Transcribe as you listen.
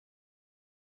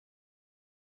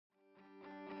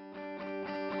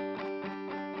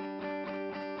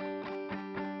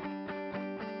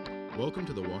Welcome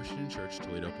to the Washington Church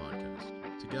Toledo podcast.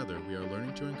 Together, we are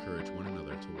learning to encourage one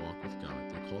another to walk with God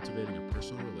through cultivating a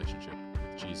personal relationship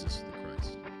with Jesus the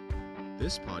Christ.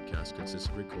 This podcast consists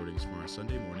of recordings from our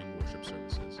Sunday morning worship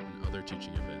services and other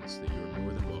teaching events that you are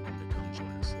more than welcome to come join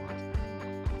us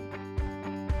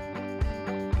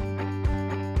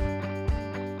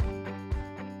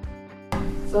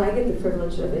live. So I get the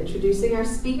privilege of introducing our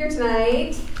speaker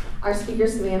tonight. Our speaker,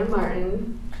 Savannah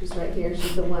Marten. She's right here.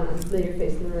 She's the one familiar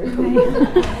face in the room.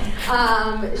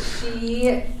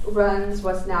 She runs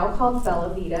what's now called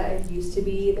Bella Vita. It used to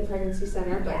be the Pregnancy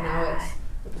Center, but now it's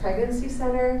the Pregnancy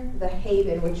Center, the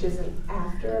Haven, which is an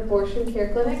after-abortion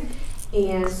care clinic,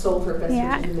 and Soul Purpose, which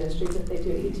is the ministry that they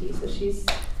do at ET. So she's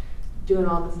doing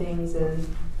all the things, and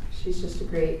she's just a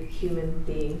great human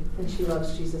being, and she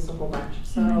loves Jesus a whole bunch.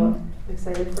 So I'm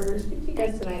excited for her to speak to you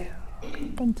guys tonight.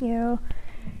 Thank you.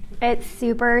 It's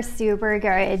super, super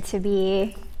good to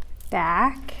be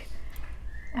back.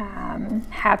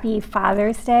 Happy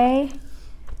Father's Day.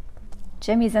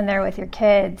 Jimmy's in there with your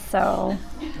kids, so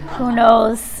who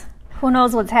knows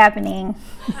what's happening.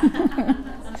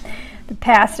 The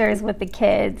pastor's with the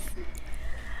kids.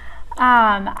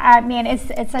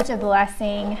 It's such a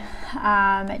blessing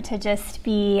to just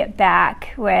be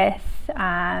back with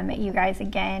you guys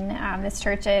again. This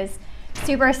church is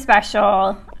super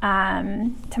special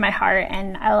to my heart,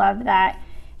 and I love that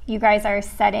you guys are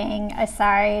setting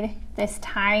aside this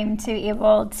time to be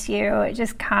able to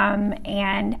just come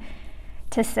and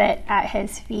to sit at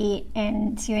his feet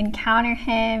and to encounter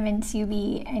him and to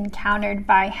be encountered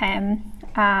by him.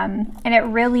 And it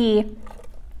really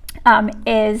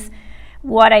is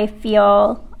what I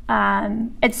feel.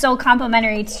 It's so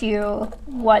complementary to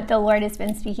what the Lord has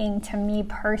been speaking to me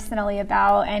personally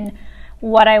about and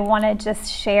what I want to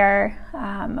just share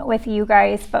with you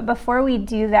guys. But before we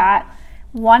do that,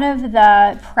 one of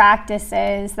the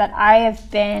practices that I have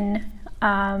been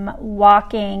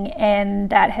walking in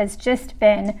that has just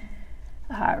been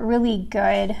really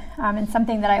good and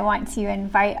something that I want to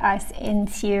invite us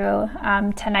into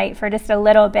tonight for just a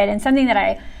little bit, and something that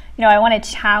I want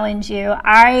to challenge you.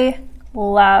 I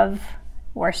love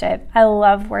worship. I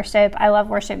love worship. I love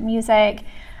worship music.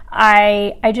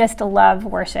 I just love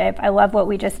worship. I love what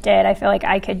we just did. I feel like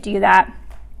I could do that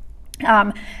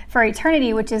for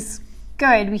eternity, which is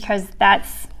good because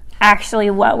that's actually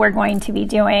what we're going to be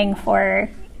doing for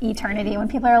eternity. When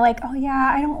people are like, oh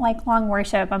yeah, I don't like long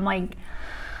worship, I'm like,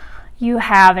 you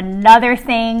have another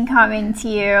thing coming to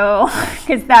you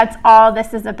because that's all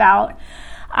this is about.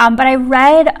 But I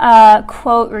read a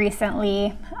quote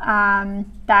recently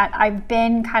that I've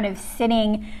been kind of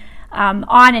sitting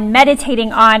on and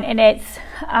meditating on, and it's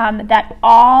that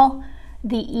all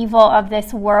the evil of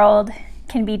this world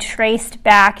can be traced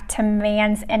back to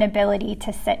man's inability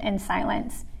to sit in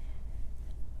silence.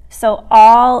 So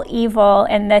all evil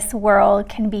in this world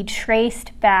can be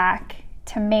traced back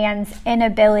to man's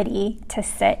inability to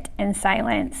sit in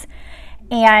silence.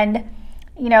 And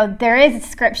there is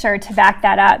scripture to back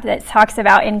that up that talks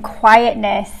about in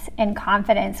quietness and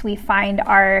confidence we find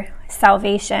our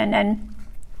salvation. And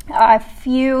a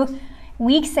few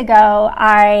weeks ago,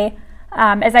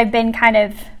 as I've been kind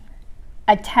of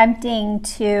attempting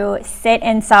to sit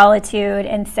in solitude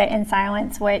and sit in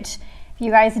silence, which if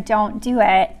you guys don't do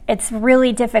it, it's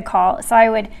really difficult. So I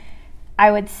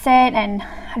would sit and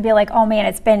I'd be like, oh man,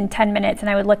 it's been 10 minutes, and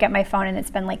I would look at my phone and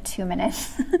it's been like 2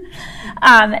 minutes.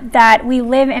 That we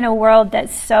live in a world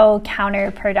that's so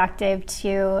counterproductive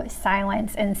to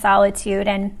silence and solitude,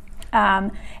 and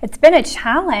it's been a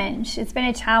challenge. It's been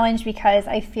a challenge because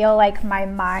I feel like my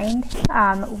mind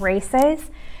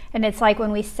races, and it's like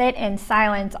when we sit in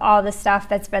silence, all the stuff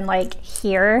that's been like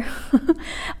here,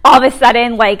 all of a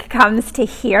sudden like comes to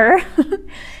here,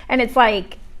 and it's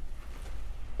like,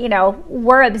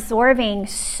 we're absorbing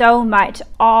so much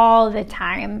all the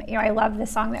time. I love the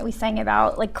song that we sang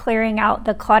about like clearing out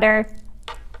the clutter,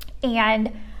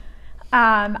 and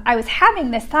I was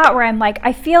having this thought where I'm like,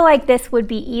 I feel like this would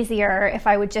be easier if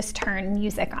I would just turn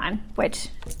music on, which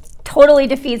totally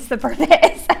defeats the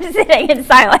purpose of sitting in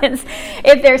silence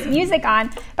if there's music on.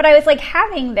 But I was like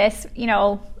having this,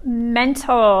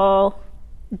 mental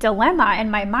dilemma in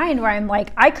my mind where I'm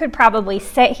like, I could probably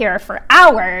sit here for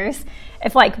hours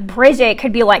if like Bridget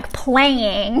could be like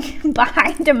playing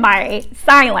behind my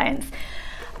silence.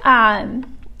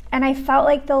 And I felt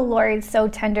like the Lord so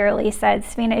tenderly said,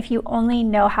 Savannah, if you only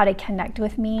know how to connect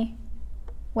with me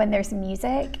when there's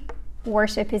music,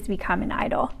 worship has become an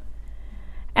idol.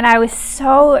 And I was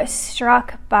so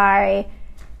struck by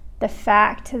the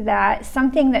fact that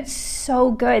something that's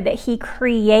so good that he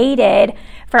created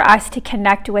for us to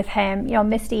connect with him.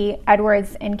 Misty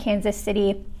Edwards in Kansas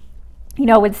City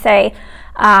would say,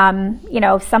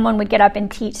 someone would get up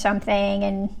and teach something,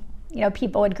 and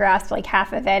people would grasp like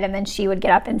half of it, and then she would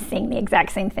get up and sing the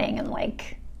exact same thing, and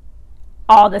like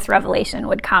all this revelation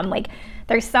would come. Like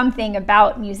there's something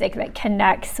about music that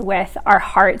connects with our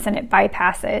hearts, and it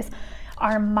bypasses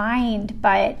our mind,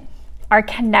 but our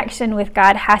connection with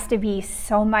God has to be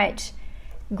so much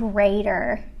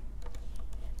greater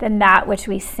than that which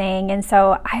we sing. And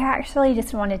so I actually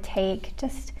just want to take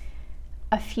just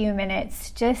a few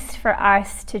minutes just for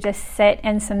us to just sit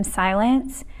in some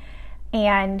silence.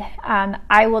 And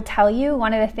I will tell you,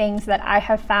 one of the things that I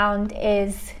have found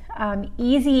is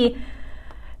easy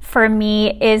for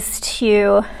me is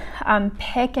to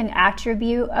pick an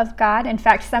attribute of God. In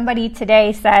fact, somebody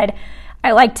today said,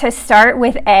 I like to start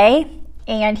with A,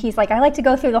 and he's like, I like to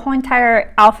go through the whole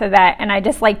entire alphabet, and I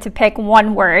just like to pick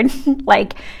one word,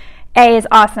 like A is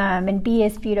awesome, and B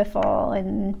is beautiful,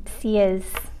 and C is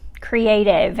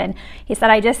creative. And he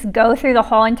said, I just go through the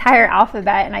whole entire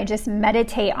alphabet, and I just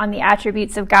meditate on the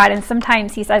attributes of God. And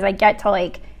sometimes he says I get to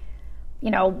like,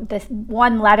 this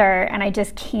one letter, and I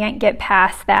just can't get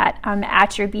past that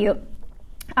attribute.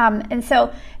 And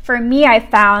so for me, I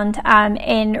found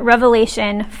in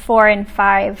Revelation 4 and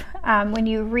 5, when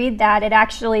you read that, it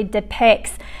actually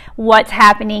depicts what's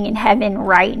happening in heaven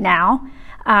right now.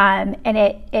 And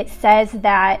it says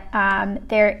that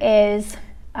there is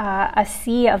a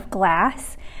sea of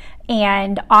glass,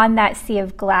 and on that sea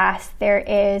of glass, there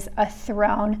is a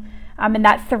throne. And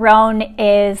that throne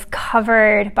is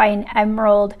covered by an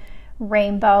emerald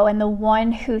rainbow, and the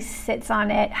one who sits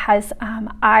on it has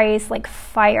eyes like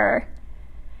fire.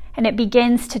 And it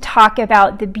begins to talk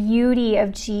about the beauty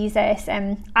of Jesus.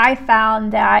 And I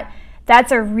found that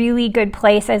that's a really good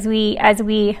place as we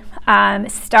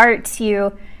start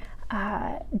to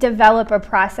develop a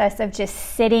process of just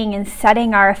sitting and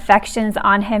setting our affections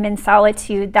on him in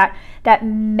solitude, that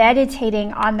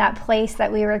meditating on that place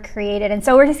that we were created. And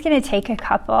so we're just going to take a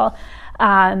couple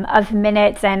of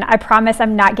minutes, and I promise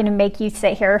I'm not going to make you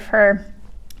sit here for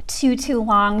too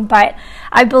long, but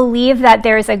I believe that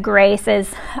there's a grace.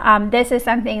 This is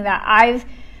something that I've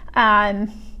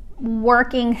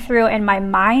working through in my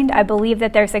mind. I believe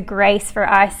that there's a grace for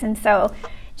us. And so,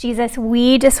 Jesus,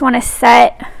 we just want to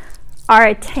set our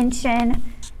attention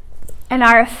and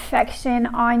our affection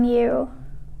on you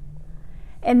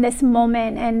in this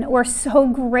moment. And we're so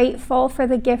grateful for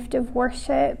the gift of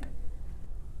worship.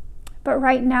 But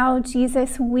right now,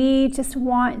 Jesus, we just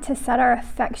want to set our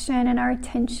affection and our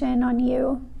attention on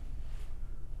you.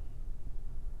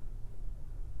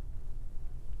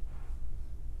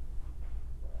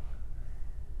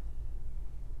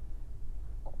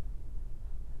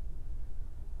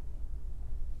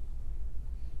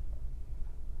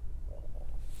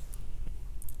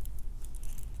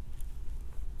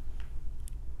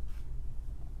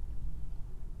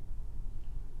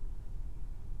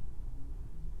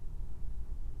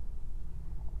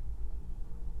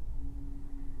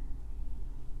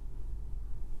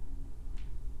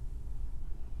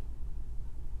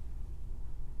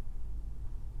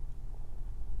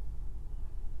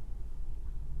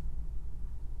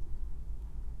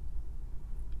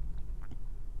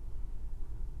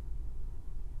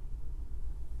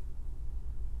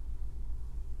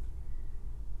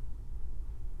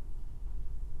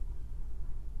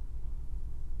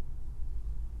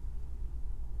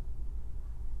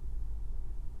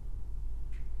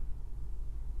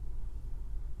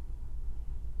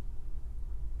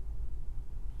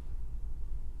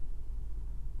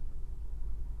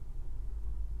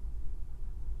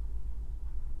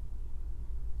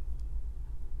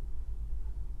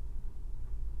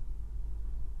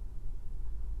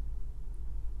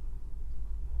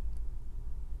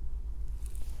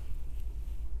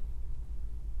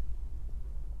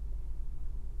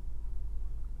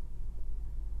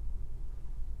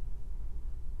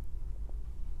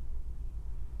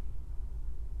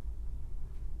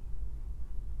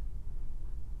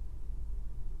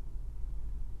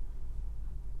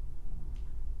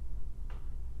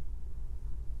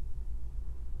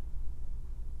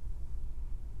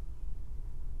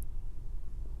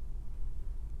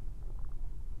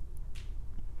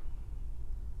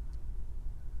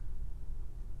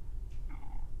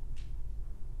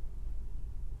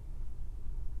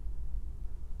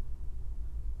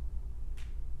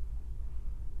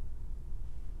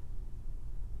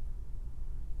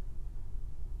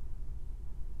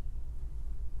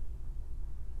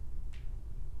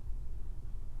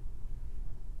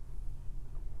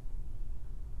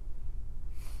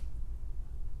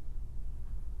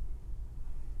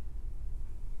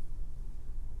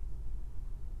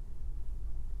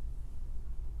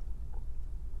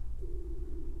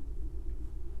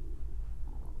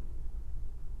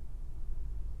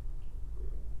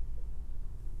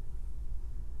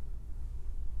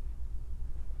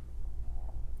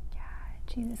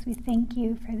 Jesus, we thank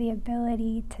you for the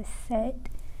ability to sit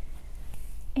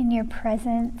in your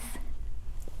presence.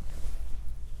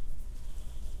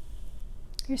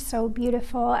 You're so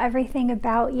beautiful. Everything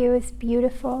about you is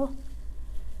beautiful.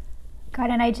 God,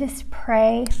 and I just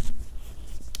pray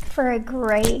for a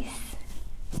grace,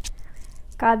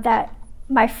 God, that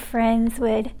my friends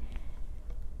would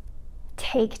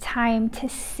take time to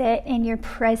sit in your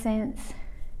presence,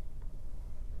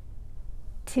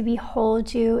 to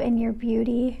behold you in your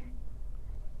beauty.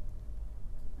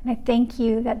 And I thank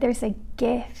you that there's a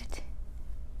gift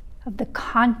of the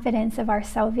confidence of our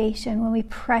salvation when we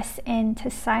press into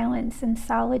silence and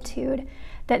solitude,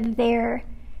 that there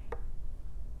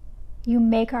you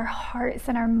make our hearts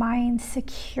and our minds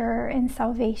secure in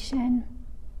salvation.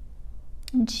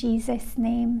 In Jesus'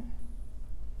 name,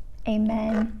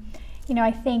 amen. You know,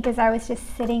 I think as I was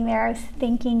just sitting there, I was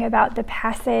thinking about the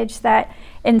passage that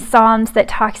in Psalms that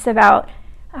talks about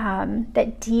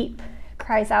that deep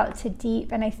cries out to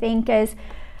deep. And I think as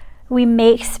we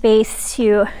make space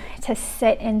to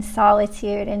sit in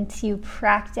solitude and to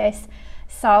practice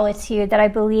solitude, that I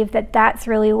believe that that's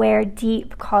really where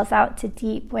deep calls out to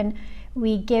deep. When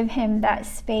we give him that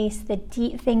space, the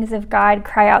deep things of God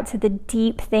cry out to the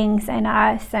deep things in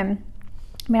us. And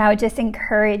I mean, I would just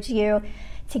encourage you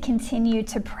to continue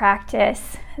to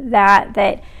practice that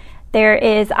there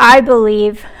is, I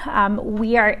believe,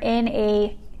 we are in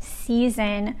a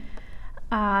season,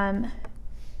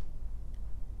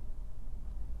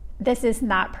 this is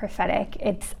not prophetic.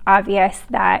 It's obvious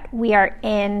that we are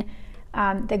in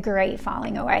the great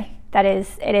falling away.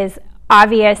 It is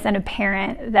obvious and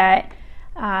apparent that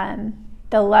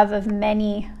the love of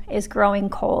many is growing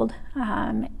cold,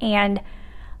 and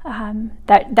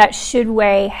that should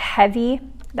weigh heavy.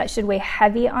 That should weigh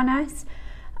heavy on us.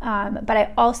 But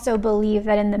I also believe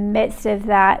that in the midst of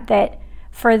that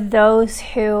for those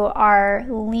who are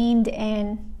leaned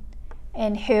in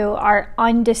and who are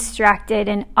undistracted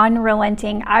and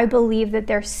unrelenting, I believe that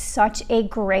there's such a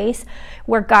grace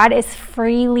where God is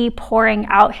freely pouring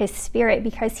out his Spirit,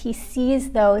 because he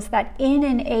sees those that in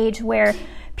an age where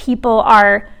people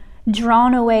are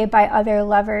drawn away by other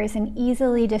lovers and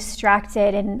easily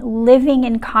distracted and living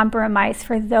in compromise,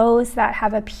 for those that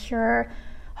have a pure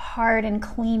heart and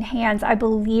clean hands, I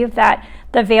believe that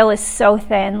the veil is so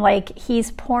thin. Like, he's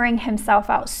pouring himself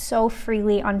out so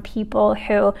freely on people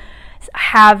who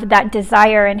have that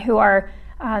desire and who are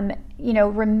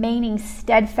remaining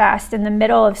steadfast in the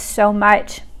middle of so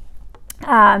much.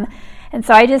 And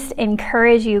so I just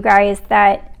encourage you guys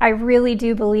that I really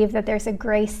do believe that there's a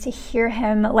grace to hear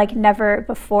him like never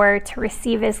before, to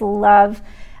receive his love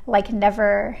like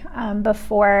never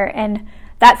before. And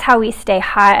that's how we stay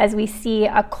hot as we see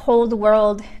a cold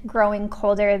world growing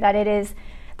colder, that it is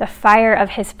the fire of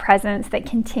his presence that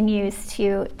continues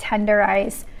to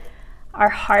tenderize our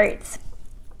hearts.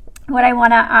 What I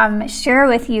want to share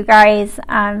with you guys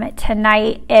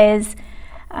tonight is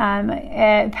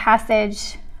a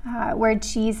passage where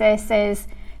Jesus is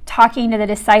talking to the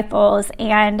disciples,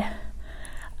 and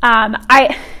I'm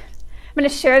going to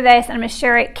share this, and I'm going to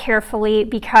share it carefully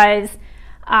because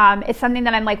it's something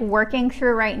that I'm like working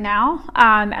through right now,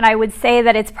 and I would say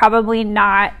that it's probably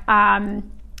not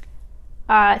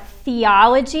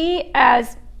theology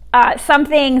as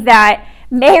something that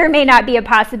may or may not be a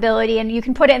possibility, and you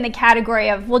can put it in the category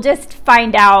of we'll just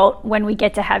find out when we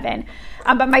get to heaven.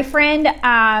 But my friend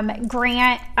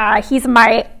Grant, he's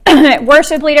my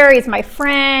worship leader. He's my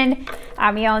friend.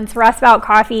 He owns Rust Belt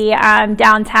Coffee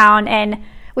downtown, and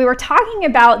we were talking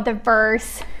about the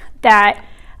verse that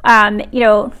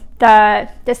the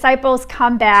disciples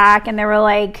come back and they were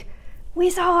like, we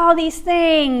saw all these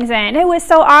things and it was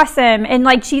so awesome, and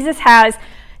like Jesus has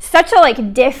such a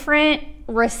like different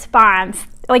response.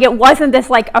 Like, it wasn't this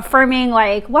like affirming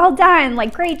like, well done,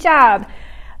 like great job.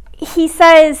 He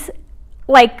says,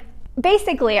 like,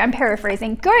 basically, I'm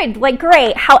paraphrasing, good, like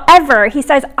great. However, he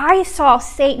says, I saw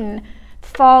Satan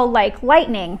fall like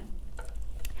lightning.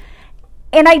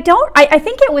 And I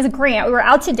think it was Grant. We were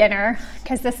out to dinner,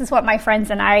 because this is what my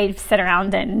friends and I sit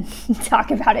around and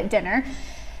talk about at dinner.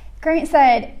 Grant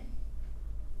said,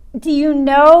 do you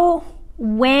know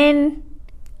when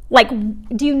what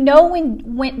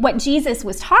Jesus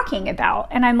was talking about?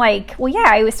 And I'm like, well,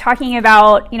 yeah, he was talking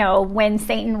about, when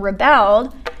Satan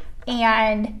rebelled,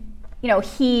 and,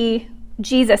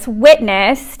 Jesus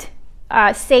witnessed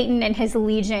Satan and his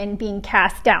legion being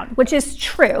cast down, which is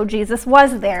true. Jesus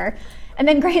was there. And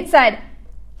then Grant said,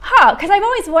 because I've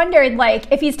always wondered,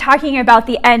 like, if he's talking about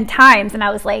the end times. And I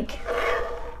was like,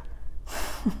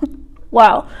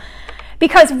 whoa.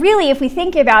 Because really, if we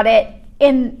think about it,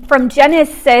 from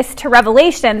Genesis to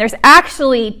Revelation, there's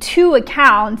actually 2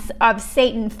 accounts of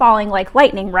Satan falling like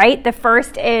lightning, right? The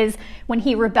first is when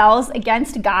he rebels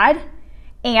against God,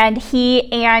 and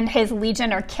he and his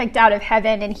legion are kicked out of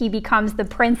heaven, and he becomes the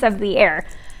prince of the air.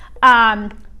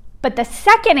 But the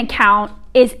second account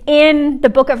is in the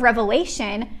book of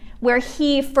Revelation, where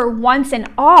he, for once and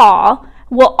all,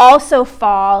 will also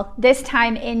fall, this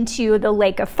time into the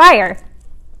lake of fire.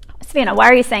 Savannah, why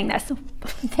are you saying this?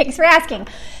 Thanks for asking.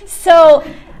 So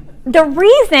the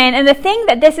reason and the thing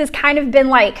that this has kind of been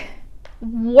like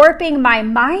warping my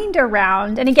mind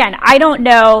around, and again, I don't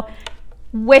know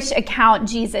which account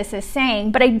Jesus is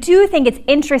saying, but I do think it's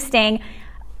interesting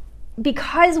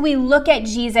because we look at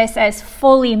Jesus as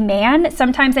fully man.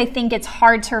 Sometimes I think it's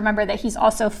hard to remember that he's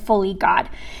also fully God.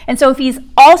 And so if he's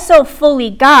also fully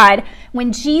God,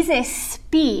 when Jesus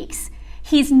speaks,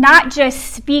 he's not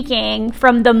just speaking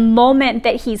from the moment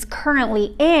that he's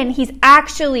currently in, he's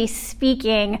actually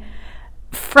speaking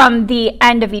from the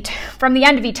end of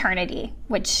eternity,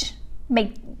 which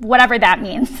whatever that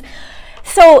means.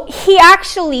 So he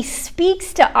actually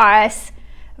speaks to us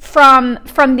from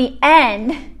the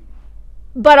end,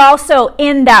 but also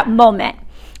in that moment.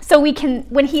 So we can,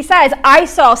 when he says, I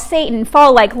saw Satan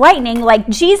fall like lightning, like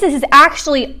Jesus is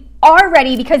actually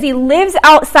already, because he lives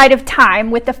outside of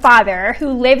time with the Father who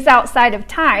lives outside of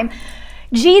time,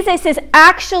 Jesus is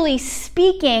actually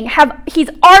speaking, he's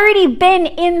already been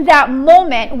in that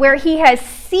moment where he has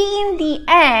seen the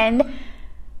end,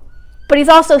 but he's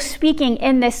also speaking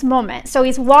in this moment. So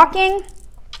he's walking,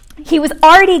 he was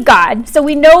already God. So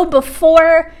we know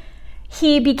before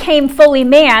he became fully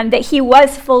man that he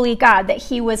was fully God, that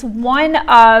he was one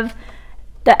of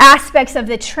the aspects of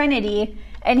the Trinity,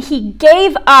 and he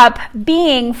gave up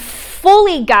being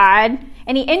fully God,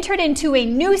 and he entered into a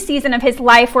new season of his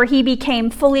life where he became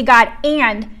fully God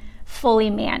and fully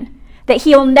man. That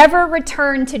he'll never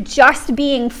return to just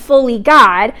being fully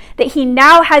God, that he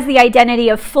now has the identity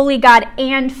of fully God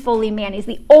and fully man. He's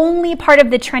the only part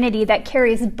of the Trinity that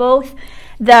carries both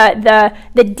the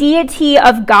deity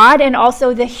of God and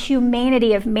also the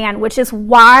humanity of man, which is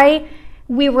why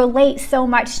we relate so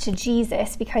much to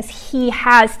Jesus, because he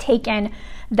has taken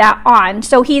that on.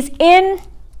 So he's in,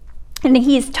 and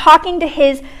he's talking to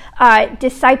his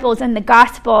disciples in the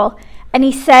gospel, and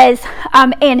he says,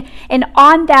 and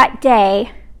on that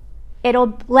day,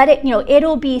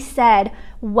 it'll be said,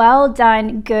 well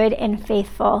done, good and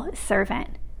faithful servant.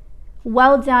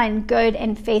 Well done, good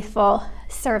and faithful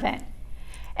servant.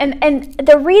 And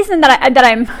the reason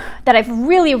that I've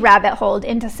really rabbit holed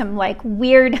into some like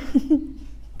weird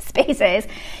spaces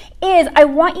is I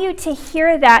want you to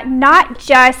hear that not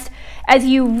just as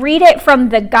you read it from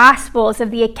the Gospels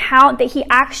of the account that he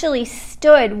actually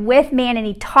stood with man and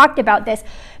he talked about this,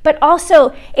 but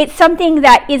also it's something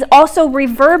that is also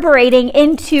reverberating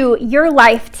into your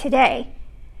life today.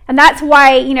 And that's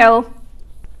why,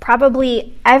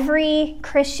 probably every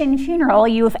Christian funeral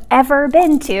you've ever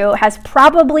been to has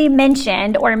probably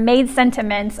mentioned or made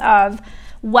sentiments of,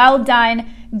 well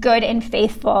done, good and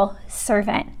faithful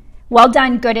servant. Well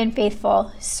done, good and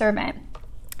faithful servant.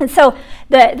 And so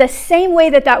the same way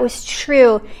that was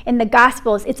true in the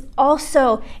Gospels,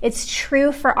 it's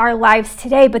true for our lives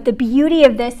today. But the beauty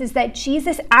of this is that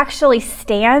Jesus actually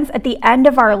stands at the end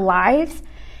of our lives,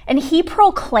 and he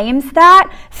proclaims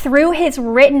that through his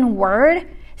written word,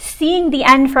 seeing the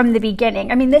end from the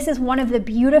beginning. I mean, this is one of the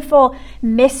beautiful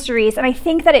mysteries, and I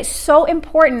think that it's so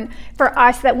important for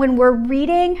us that when we're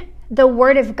reading the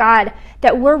Word of God,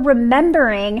 that we're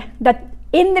remembering that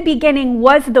in the beginning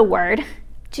was the Word,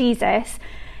 Jesus,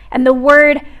 and the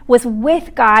Word was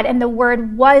with God, and the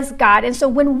Word was God. And so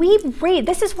when we read,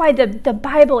 this is why the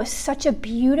Bible is such a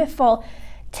beautiful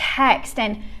text.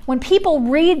 And when people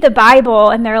read the Bible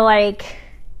and they're like,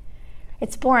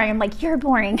 it's boring, I'm like, you're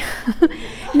boring.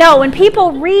 No, when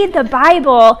people read the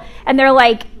Bible and they're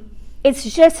like, it's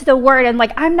just the word, and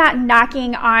like, I'm not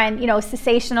knocking on,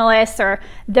 cessationalists or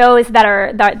those that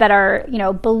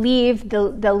are believe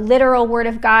the literal word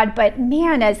of God, but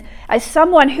man, as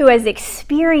someone who has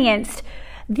experienced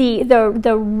the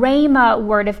rhema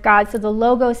word of God, so the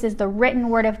logos is the written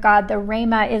word of God, the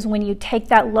rhema is when you take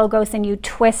that logos and you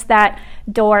twist that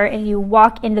door and you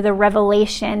walk into the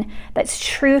revelation that's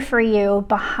true for you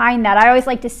behind that. I always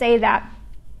like to say that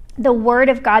the word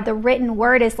of God, the written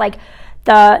word, is like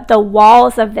the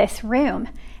walls of this room.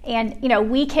 And,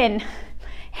 we can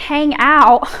hang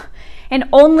out and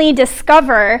only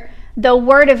discover the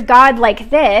word of God like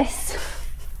this.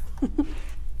 I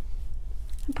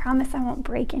promise I won't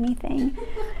break anything.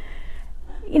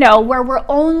 Where we're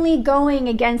only going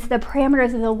against the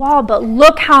parameters of the wall, but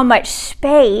look how much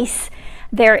space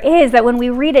there is, that when we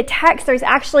read a text, there's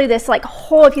actually this like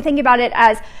whole, if you think about it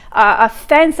as a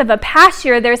fence of a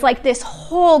pasture, there's like this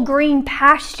whole green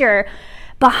pasture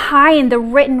behind the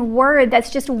written word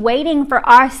that's just waiting for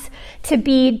us to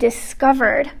be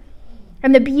discovered.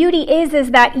 And the beauty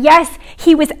is that, yes,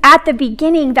 he was at the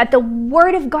beginning, that the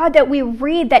word of God that we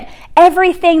read, that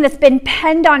everything that's been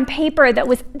penned on paper, that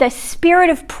was the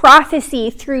spirit of prophecy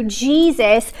through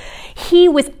Jesus, he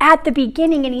was at the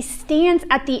beginning and he stands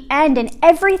at the end, and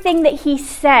everything that he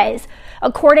says,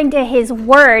 according to his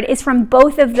word, is from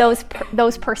both of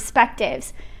those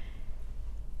perspectives.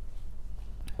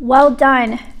 Well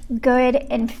done, good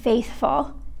and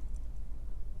faithful.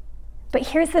 But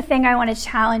here's the thing I want to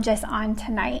challenge us on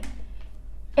tonight,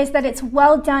 is that it's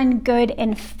well done, good,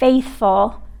 and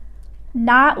faithful,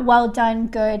 not well done,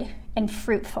 good, and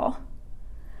fruitful.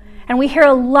 And we hear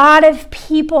a lot of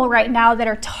people right now that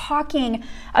are talking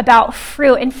about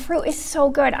fruit, and fruit is so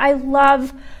good. I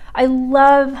love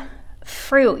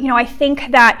fruit. I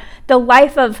think that the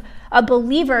life of a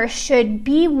believer should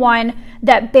be one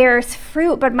that bears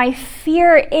fruit. But my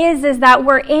fear is that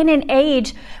we're in an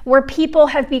age where people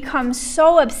have become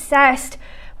so obsessed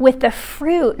with the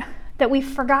fruit that we've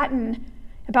forgotten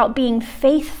about being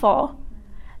faithful.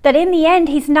 That in the end,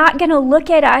 he's not going to look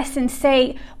at us and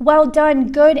say, well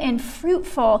done, good and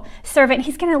fruitful servant.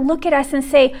 He's going to look at us and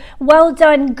say, well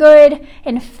done, good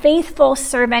and faithful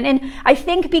servant. And I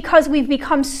think because we've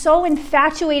become so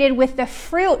infatuated with the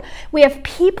fruit, we have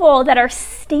people that are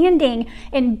standing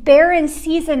in barren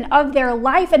season of their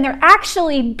life and they're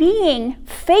actually being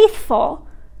faithful.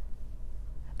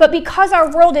 But because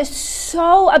our world is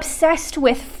so obsessed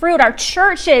with fruit, our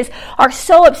churches are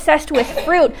so obsessed with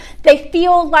fruit, they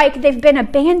feel like they've been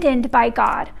abandoned by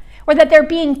God or that they're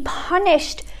being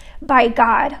punished by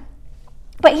God.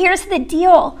 But here's the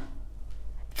deal.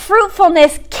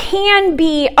 Fruitfulness can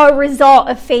be a result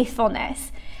of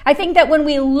faithfulness. I think that when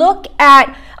we look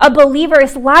at a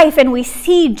believer's life and we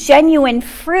see genuine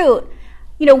fruit,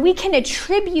 we can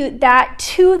attribute that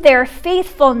to their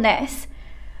faithfulness.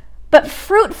 But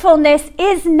fruitfulness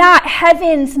is not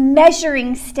heaven's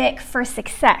measuring stick for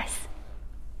success.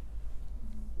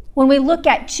 When we look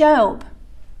at Job,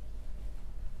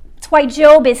 that's why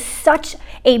Job is such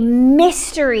a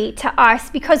mystery to us,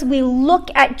 because we look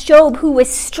at Job, who was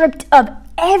stripped of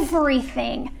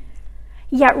everything,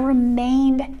 yet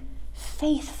remained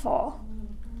faithful.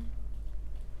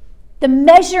 The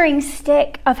measuring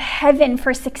stick of heaven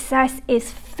for success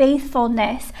is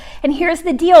faithfulness. And here's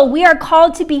the deal. We are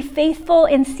called to be faithful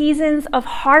in seasons of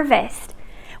harvest.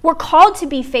 We're called to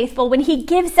be faithful. When he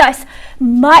gives us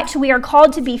much, we are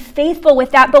called to be faithful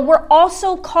with that. But we're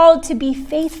also called to be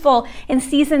faithful in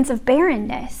seasons of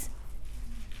barrenness.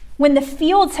 When the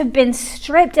fields have been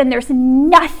stripped and there's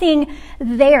nothing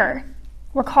there,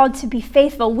 we're called to be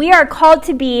faithful. We are called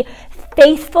to be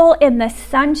faithful in the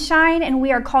sunshine, and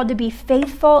we are called to be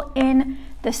faithful in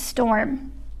the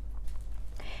storm.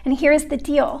 And here's the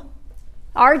deal.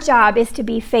 Our job is to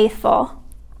be faithful,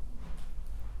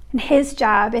 and his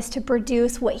job is to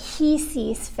produce what he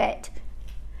sees fit.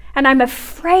 And I'm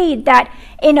afraid that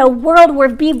in a world where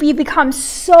we become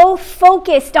so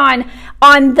focused on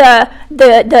the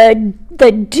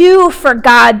do for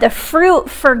God, the fruit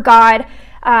for God,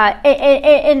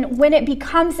 and when it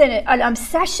becomes an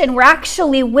obsession, we're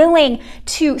actually willing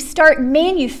to start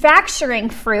manufacturing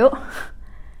fruit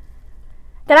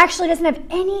that actually doesn't have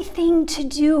anything to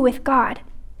do with God.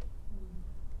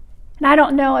 And I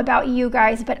don't know about you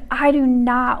guys, but I do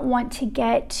not want to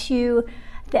get to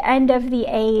the end of the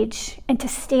age and to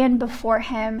stand before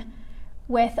him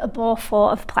with a bowl full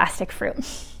of plastic fruit.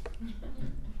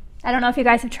 I don't know if you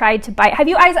guys have tried to bite. Have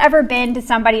you guys ever been to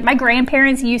somebody? My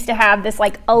grandparents used to have this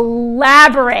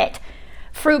elaborate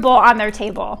fruit bowl on their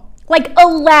table.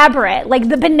 Elaborate.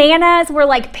 The bananas were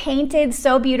painted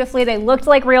so beautifully. They looked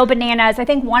like real bananas. I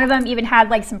think one of them even had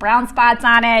some brown spots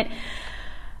on it.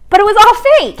 But it was all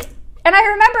fake. And I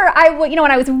remember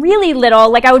when I was really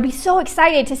little, I would be so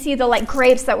excited to see the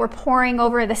grapes that were pouring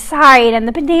over the side and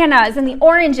the bananas and the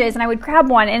oranges, and I would grab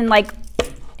one and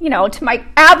to my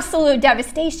absolute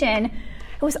devastation,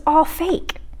 it was all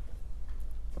fake.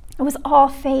 It was all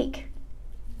fake.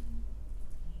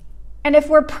 And if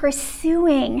we're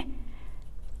pursuing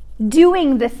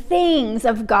doing the things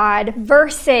of God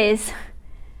versus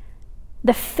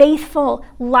the faithful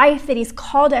life that he's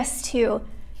called us to,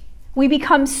 we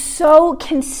become so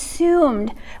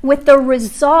consumed with the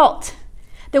result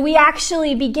that we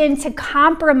actually begin to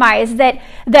compromise that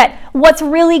what's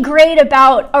really great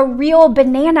about a real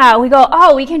banana, we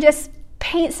go, we can just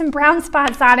paint some brown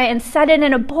spots on it and set it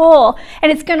in a bowl,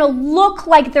 and it's going to look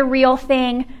like the real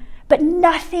thing, but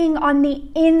nothing on the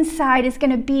inside is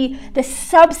going to be the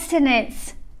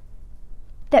substance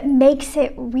that makes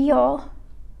it real.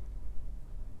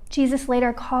 Jesus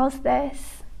later calls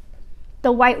this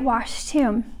the whitewashed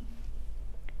tomb.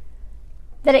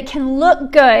 That it can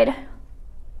look good,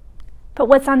 but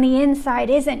what's on the inside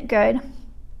isn't good.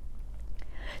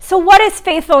 So what does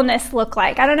faithfulness look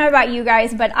like? I don't know about you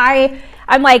guys, but I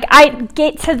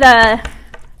get to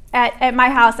at my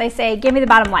house, I say, give me the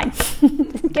bottom line.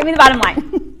 Give me the bottom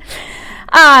line.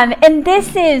 And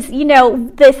this is,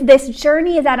 this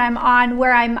journey that I'm on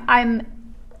where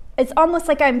it's almost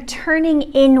like I'm turning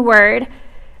inward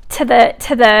to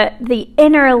the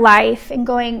inner life and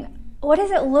going, what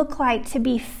does it look like to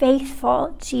be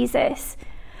faithful, Jesus?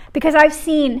 Because I've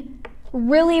seen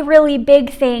really, really big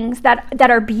things that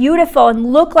are beautiful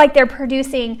and look like they're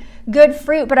producing good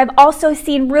fruit, but I've also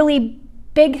seen really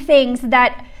big things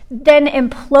that then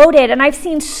imploded, and I've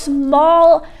seen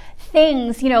small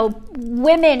things,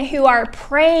 women who are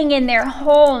praying in their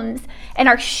homes and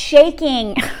are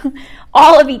shaking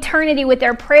all of eternity with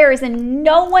their prayers, and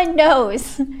no one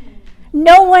knows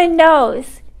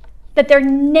that they're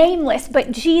nameless,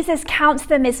 but Jesus counts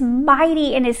them as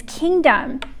mighty in his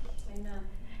kingdom. Amen.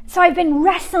 So I've been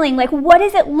wrestling, what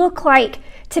does it look like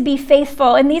to be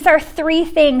faithful? And these are 3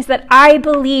 things that I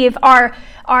believe are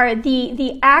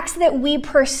the acts that we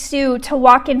pursue to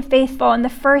walk in faithful. And the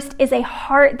first is a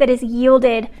heart that is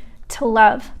yielded to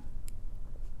love.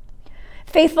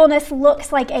 Faithfulness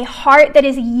looks like a heart that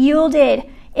is yielded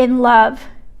in love.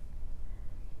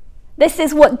 This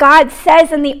is what God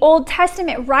says in the Old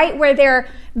Testament, right? Where they're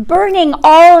burning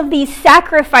all of these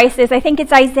sacrifices. I think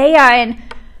it's Isaiah, and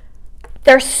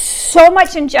there's so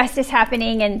much injustice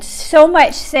happening and so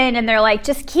much sin, and they're like,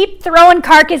 just keep throwing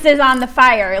carcasses on the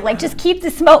fire. Just keep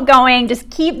the smoke going. Just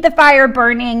keep the fire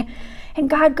burning. And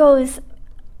God goes,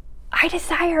 I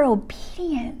desire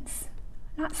obedience,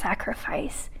 not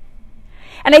sacrifice.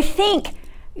 And I think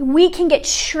we can get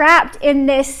trapped in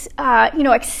this,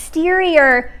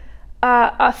 exterior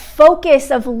a focus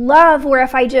of love where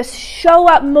if I just show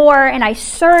up more and I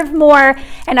serve more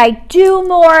and I do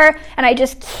more and I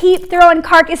just keep throwing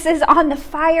carcasses on the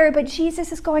fire, but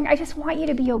Jesus is going, I just want you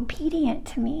to be obedient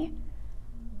to me.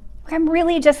 I'm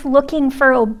really just looking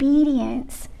for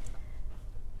obedience.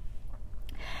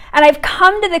 And I've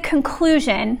come to the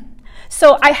conclusion,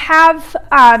 so I have,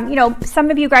 some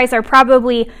of you guys are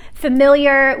probably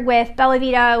familiar with Bella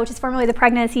Vita, which is formerly the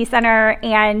Pregnancy Center.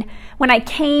 And when I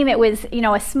came, it was,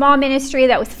 a small ministry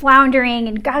that was floundering,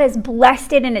 and God has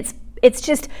blessed it, and it's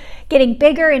just getting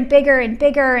bigger and bigger and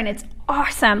bigger, and it's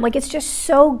awesome. It's just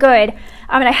so good.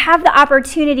 And I have the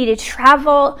opportunity to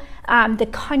travel the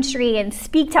country and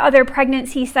speak to other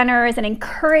pregnancy centers and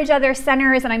encourage other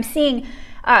centers. And I'm seeing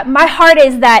my heart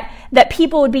is that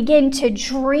people would begin to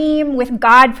dream with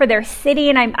God for their city,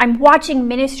 and I'm watching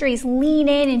ministries lean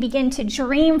in and begin to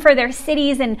dream for their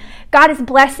cities, and God is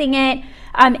blessing it.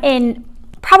 And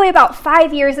probably about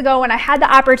 5 years ago when I had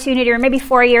the opportunity, or maybe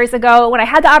 4 years ago, when I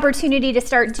had the opportunity to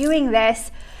start doing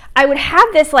this, I would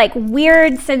have this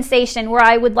weird sensation where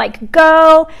I would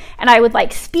go and I would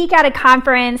speak at a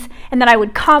conference, and then I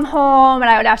would come home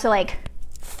and I would have to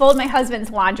fold my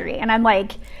husband's laundry, and I'm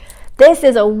this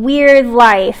is a weird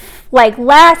life.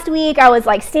 Last week, I was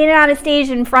standing on a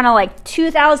stage in front of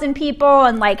 2,000 people,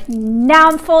 and now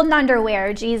I'm folding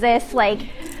underwear, Jesus. And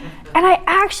I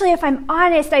actually, if I'm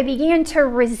honest, I began to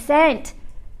resent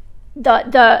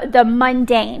the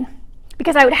mundane,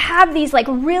 because I would have these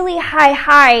really high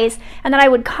highs, and then I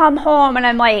would come home and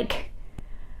I'm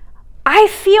I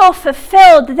feel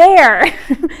fulfilled there.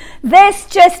 This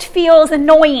just feels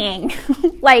annoying.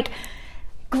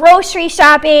 Grocery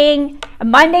shopping, a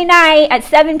Monday night at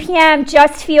 7 p.m.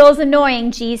 just feels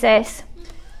annoying, Jesus.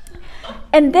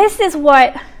 And this is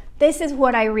what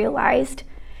I realized,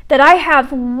 that I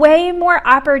have way more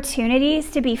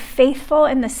opportunities to be faithful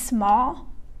in the small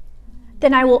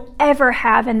than I will ever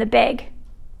have in the big.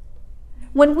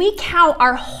 When we count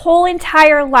our whole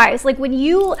entire lives, when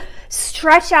you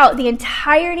stretch out the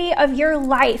entirety of your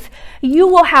life, you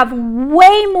will have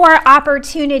way more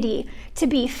opportunity to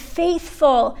be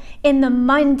faithful in the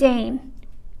mundane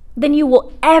than you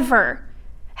will ever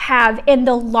have in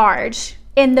the large,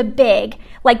 in the big.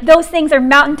 Those things are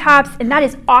mountaintops, and that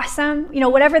is awesome,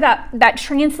 whatever that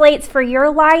translates for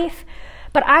your life.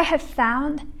 But I have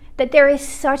found that there is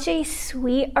such a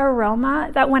sweet aroma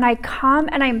that when I come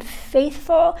and I'm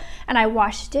faithful and I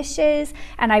wash dishes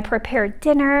and I prepare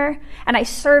dinner and I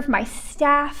serve my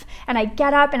staff and I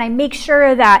get up and I make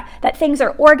sure that things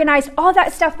are organized, all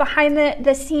that stuff behind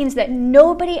the scenes that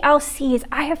nobody else sees,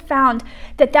 I have found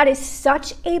that is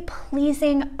such a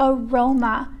pleasing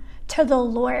aroma to the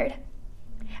Lord.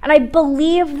 And I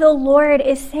believe the Lord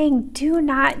is saying, do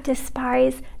not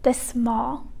despise the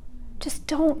small. Just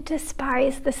don't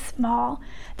despise the small.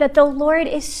 That the Lord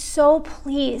is so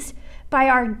pleased by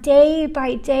our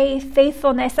day-by-day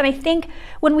faithfulness. And I think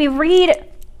when we read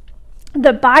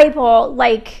the Bible,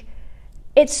 like,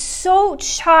 it's so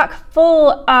chock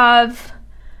full of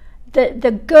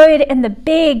the good and the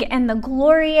big and the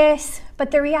glorious.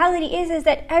 But the reality is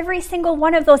that every single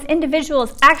one of those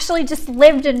individuals actually just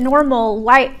lived a normal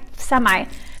life, I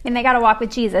mean, they got to walk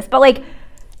with Jesus. But like,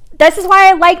 this is why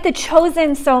I like The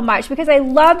Chosen so much, because I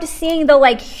loved seeing the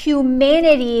like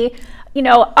humanity,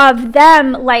 of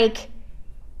them, like,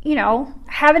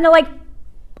 having to like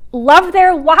love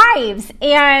their wives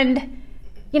and,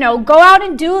 go out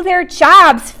and do their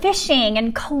jobs, fishing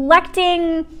and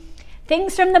collecting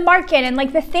things from the market, and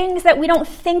like the things that we don't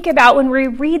think about when we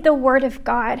read the Word of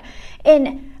God.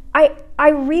 And I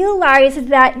realized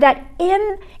that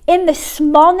in the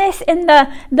smallness, in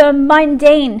the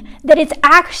mundane, that it's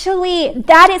actually,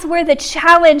 that is where the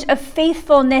challenge of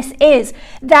faithfulness is.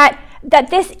 That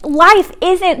this life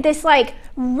isn't this like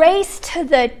race to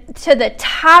the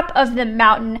top of the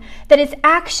mountain, that it's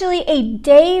actually a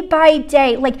day by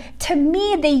day. Like, to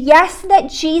me, the yes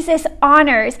that Jesus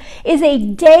honors is a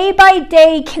day by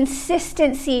day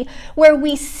consistency where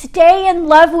we stay in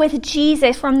love with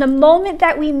Jesus from the moment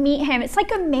that we meet him. It's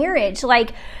like a marriage.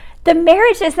 Like, the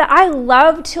marriages that I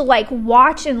love to like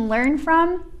watch and learn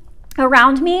from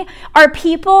around me are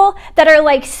people that are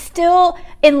like still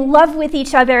in love with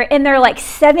each other in their like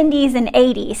 70s and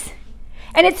 80s.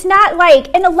 And it's not like,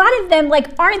 and a lot of them like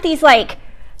aren't these like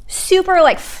super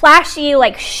like flashy,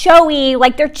 like showy,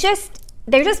 like they're just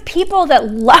people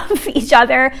that love each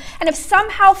other and have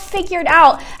somehow figured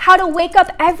out how to wake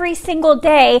up every single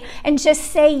day and just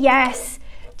say yes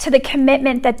to the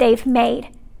commitment that they've made.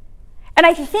 And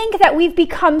I think that we've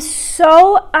become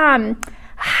so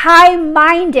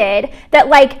high-minded that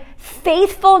like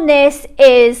faithfulness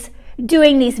is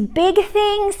doing these big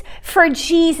things for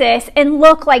Jesus, and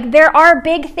look, like there are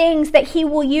big things that he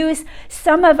will use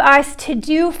some of us to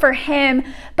do for him,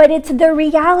 but it's the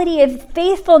reality of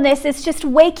faithfulness. It's just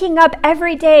waking up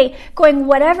every day going,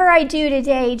 whatever I do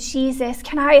today, Jesus,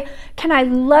 can I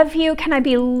love you? Can I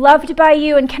be loved by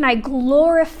you? And can I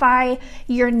glorify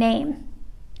your name?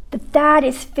 That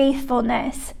is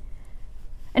faithfulness.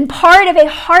 And part of a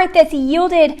heart that's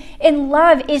yielded in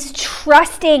love is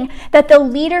trusting that the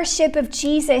leadership of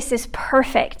Jesus is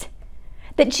perfect.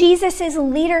 That Jesus'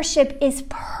 leadership is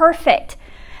perfect.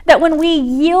 That when we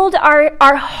yield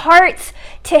our hearts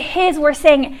to his, we're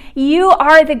saying, you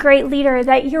are the great leader,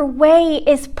 that your way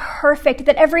is perfect,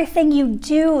 that everything you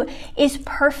do is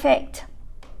perfect.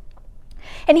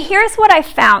 And here's what I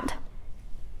found.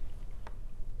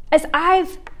 As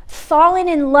I've fallen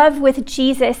in love with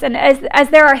Jesus, and as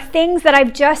there are things that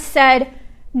I've just said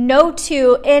no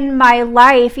to in my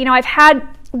life, I've had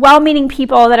well-meaning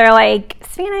people that are like,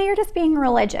 Savannah, you're just being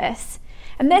religious.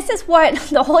 And this is what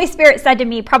the Holy Spirit said to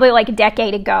me probably like a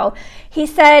decade ago. He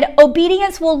said,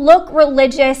 obedience will look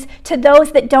religious to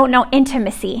those that don't know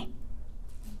intimacy.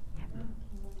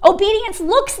 Obedience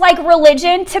looks like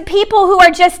religion to people who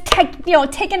are just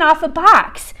ticking off a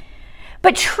box.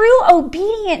 But true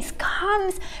obedience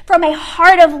comes from a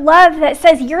heart of love that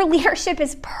says your leadership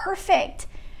is perfect.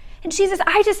 And Jesus,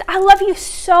 I love you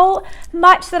so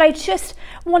much that I just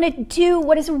want to do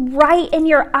what is right in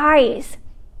your eyes.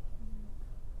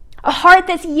 A heart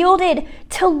that's yielded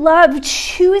to love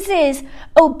chooses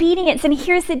obedience. And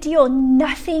here's the deal,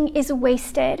 nothing is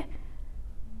wasted.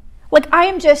 Like, I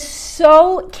am just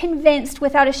so convinced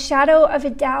without a shadow of a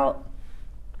doubt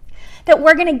that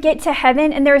we're going to get to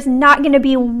heaven and there's not going to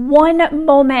be one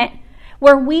moment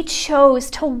where we chose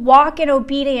to walk in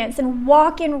obedience and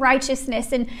walk in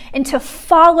righteousness and to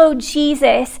follow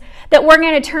Jesus, that we're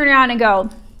going to turn around and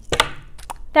go,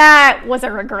 that was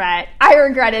a regret. I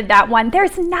regretted that one.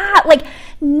 There's not, like,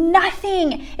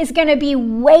 nothing is going to be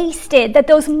wasted. That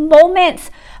those moments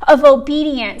of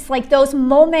obedience, like those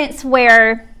moments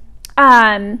where,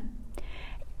 I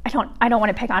don't want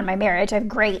to pick on my marriage. I have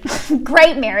great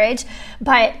marriage,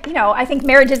 but I think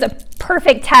marriage is a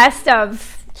perfect test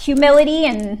of humility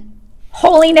and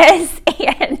holiness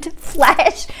and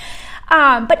flesh.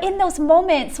 But in those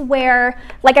moments where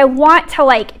like I want to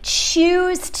like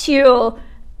choose to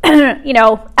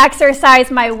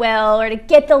exercise my will or to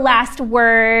get the last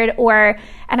word,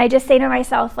 and I just say to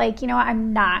myself, like,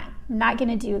 I'm not going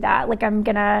to do that. Like, I'm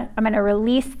going to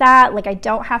release that. Like, I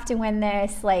don't have to win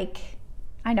this. Like,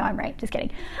 I know I'm right. Just kidding.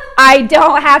 I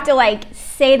don't have to like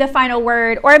say the final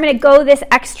word, or I'm going to go this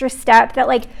extra step that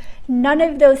like None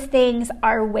of those things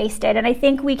are wasted. And I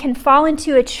think we can fall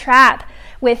into a trap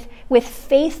with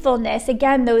faithfulness.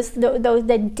 Again,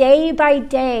 the day by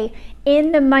day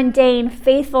in the mundane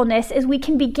faithfulness is we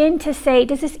can begin to say,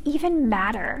 does this even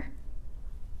matter?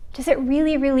 Does it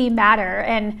really, really matter?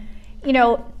 And,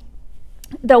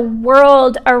 the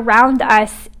world around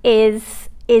us is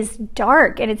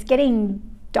dark, and it's getting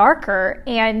darker,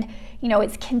 and,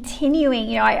 it's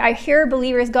continuing. I hear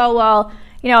believers go, well,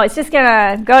 it's just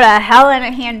gonna go to hell in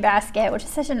a handbasket, which is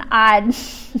such an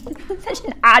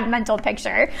odd mental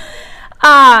picture.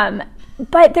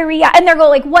 But and they're going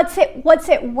like, what's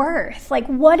it worth? Like,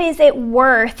 what is it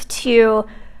worth to,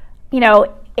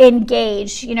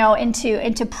 engage, and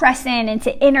to press in and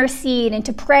to intercede and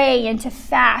to pray and to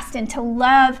fast and to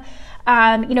love,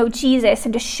 Jesus,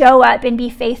 and to show up and be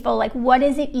faithful? Like, what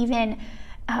is it even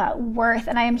worth?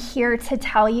 And I am here to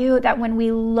tell you that when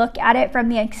we look at it from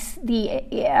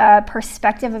the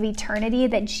perspective of eternity,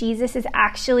 that Jesus is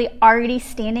actually already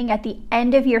standing at the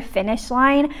end of your finish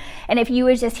line. And if you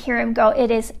would just hear him go,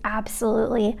 it is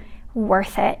absolutely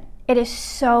worth it. It is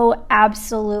so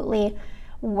absolutely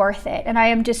worth it. And I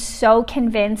am just so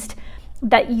convinced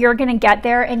that you're going to get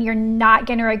there, and you're not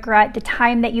going to regret the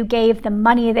time that you gave, the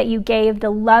money that you gave,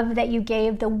 the love that you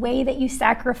gave, the way that you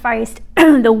sacrificed,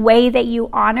 the way that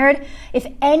you honored. If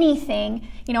anything,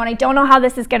 and I don't know how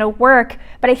this is going to work,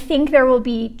 but I think there will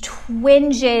be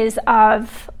twinges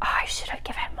of, I should have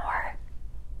given more.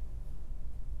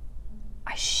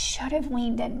 I should have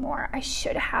leaned in more. I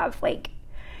should have,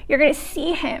 you're going to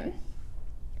see him.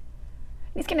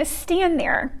 He's going to stand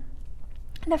there.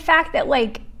 And the fact that,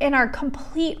 in our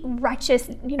complete wretchedness,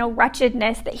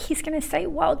 that he's going to say,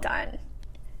 well done.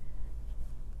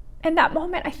 In that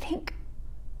moment, I think,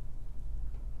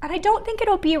 and I don't think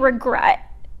it'll be regret,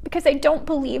 because I don't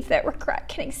believe that regret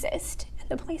can exist in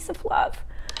the place of love.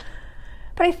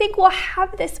 But I think we'll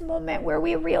have this moment where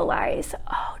we realize,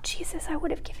 oh, Jesus, I would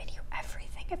have given you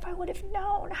everything if I would have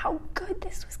known how good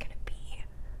this was going to be.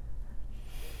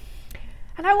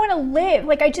 And I want to live,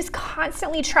 I just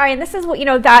constantly try, and this is what,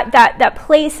 that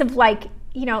place of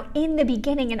in the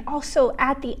beginning and also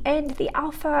at the end, the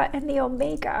Alpha and the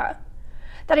Omega.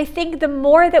 That I think the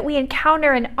more that we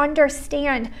encounter and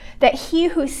understand that he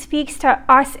who speaks to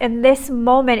us in this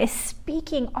moment is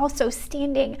speaking, also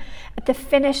standing at the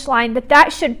finish line,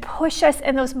 that should push us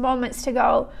in those moments to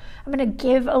go, I'm going to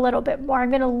give a little bit more.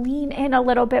 I'm going to lean in a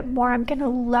little bit more. I'm going to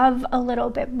love a little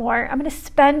bit more. I'm going to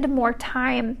spend more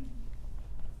time.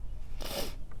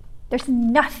 There's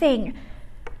nothing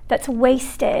that's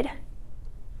wasted.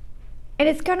 And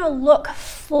it's going to look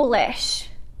foolish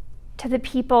to the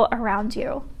people around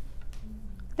you.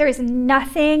 There is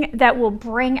nothing that will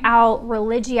bring out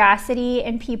religiosity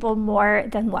in people more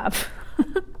than love.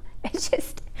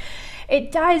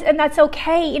 It does, and that's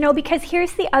okay, because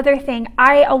here's the other thing.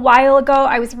 A while ago,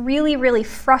 I was really, really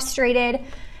frustrated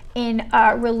in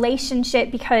a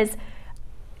relationship because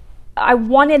I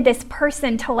wanted this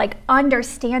person to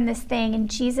understand this thing. And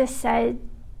Jesus said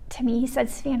to me, he said,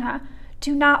 Savannah,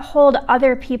 do not hold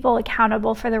other people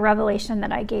accountable for the revelation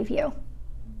that I gave you.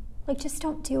 Just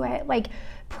don't do it.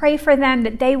 Pray for them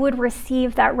that they would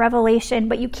receive that revelation,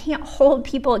 but you can't hold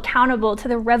people accountable to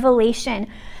the revelation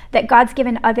that God's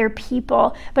given other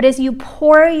people. But as you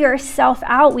pour yourself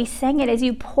out, we sang it, as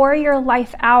you pour your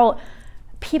life out,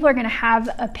 people are going to have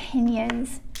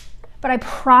opinions. But I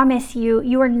promise you,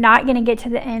 you are not going to get to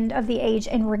the end of the age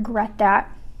and regret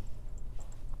that.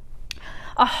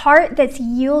 A heart that's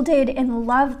yielded in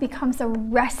love becomes a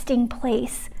resting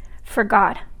place for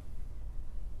God.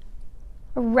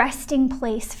 A resting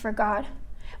place for God.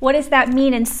 What does that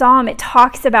mean in Psalm? It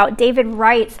talks about, David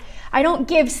writes, I don't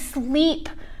give sleep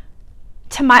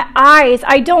to my eyes.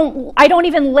 I don't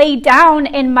even lay down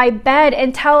in my bed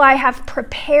until I have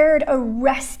prepared a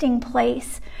resting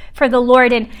place for the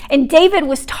Lord. And David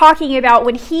was talking about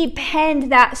when he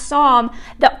penned that psalm,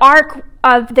 the Ark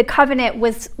of the Covenant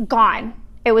was gone.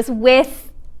 It was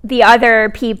with the other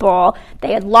people.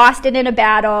 They had lost it in a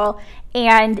battle.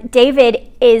 And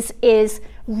David is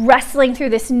wrestling through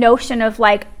this notion of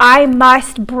I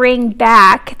must bring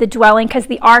back the dwelling, because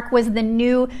the Ark was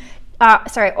the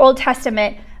Old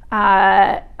Testament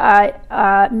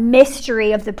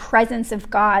mystery of the presence of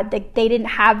God. They didn't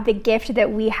have the gift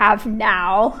that we have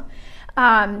now.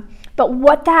 But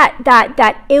what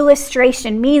that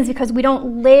illustration means, because we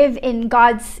don't live in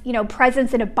God's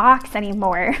presence in a box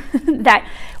anymore, that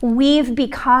we've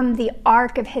become the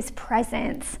ark of his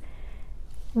presence.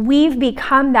 We've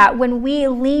become that when we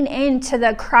lean into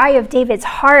the cry of David's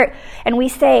heart and we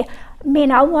say,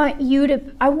 man, I want you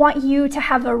to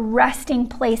have a resting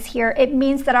place here. It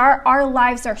means that our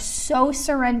lives are so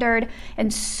surrendered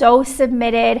and so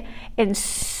submitted and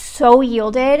so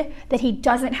yielded that he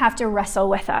doesn't have to wrestle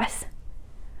with us.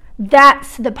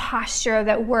 That's the posture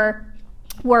that we're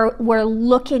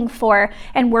looking for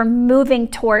and we're moving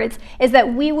towards, is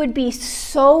that we would be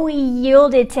so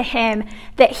yielded to him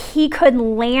that he could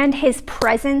land his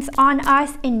presence on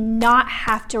us and not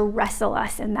have to wrestle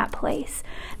us in that place.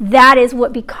 That is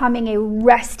what becoming a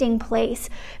resting place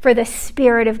for the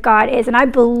Spirit of God is. And I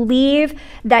believe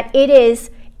that it is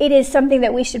something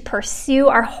that we should pursue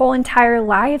our whole entire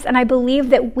lives. And I believe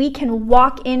that we can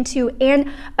walk into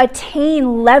and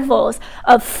attain levels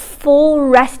of full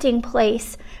resting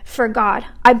place for God.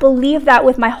 I believe that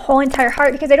with my whole entire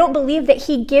heart, because I don't believe that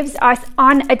he gives us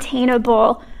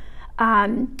unattainable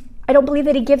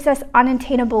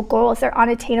goals or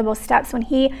unattainable steps. When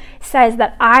he says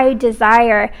that I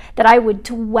desire that I would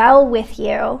dwell with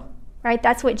you, right?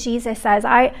 That's what Jesus says.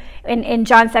 In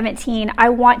John 17, I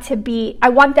want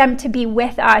them to be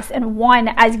with us and one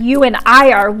as you and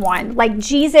I are one. Like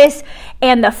Jesus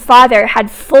and the Father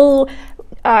had full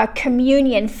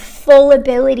communion, full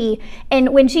ability.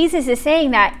 And when Jesus is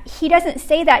saying that, he doesn't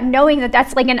say that knowing that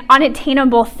that's like an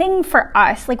unattainable thing for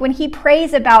us. Like when he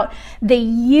prays about the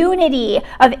unity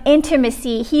of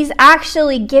intimacy, he's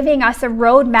actually giving us a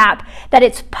roadmap that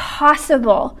it's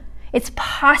possible. It's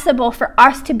possible for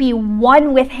us to be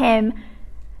one with him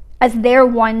as they're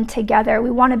one together.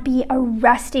 We want to be a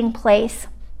resting place.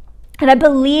 And I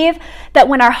believe that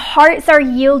when our hearts are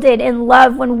yielded in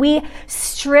love, when we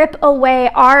strip away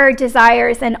our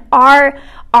desires and our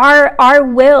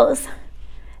wills,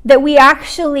 that we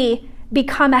actually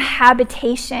become a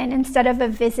habitation instead of a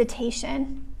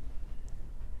visitation.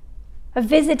 A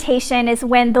visitation is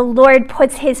when the Lord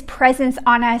puts his presence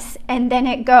on us and then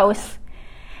it goes.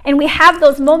 And we have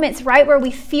those moments, right, where we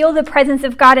feel the presence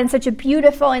of God in such a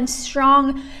beautiful and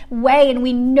strong way, and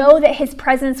we know that his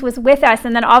presence was with us,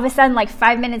 and then all of a sudden, like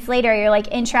 5 minutes later, you're like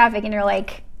in traffic, and you're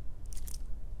like,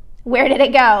 where did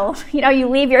it go? You know, you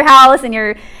leave your house, and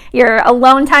you're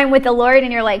alone time with the Lord,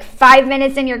 and you're like 5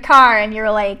 minutes in your car, and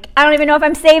you're like, I don't even know if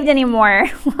I'm saved anymore.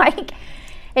 Like,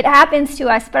 it happens to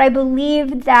us, but I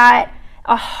believe that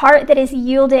a heart that is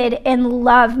yielded in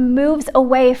love moves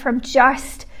away from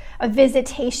just a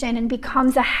visitation and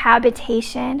becomes a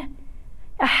habitation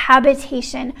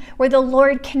where the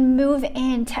Lord can move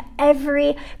into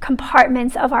every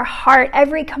compartment of our heart,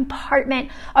 every compartment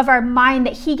of our mind,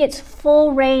 that he gets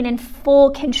full reign and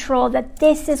full control, that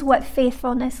this is what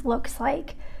faithfulness looks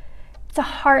like. It's a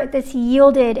heart that's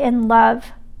yielded in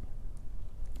love.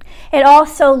 It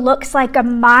also looks like a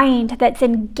mind that's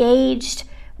engaged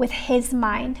with his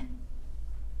mind.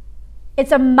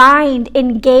 It's a mind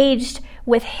engaged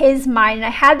with his mind. And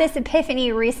I had this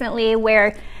epiphany recently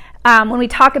where when we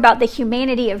talk about the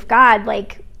humanity of God,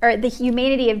 or the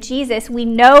humanity of Jesus, we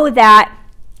know that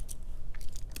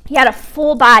he had a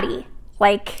full body,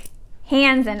 like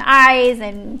hands and eyes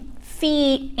and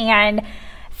feet and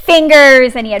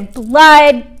fingers, and he had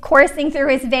blood coursing through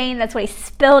his vein. That's what he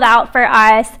spilled out for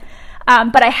us.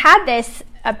 But I had this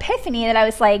epiphany that I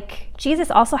was like,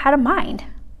 Jesus also had a mind.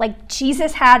 Like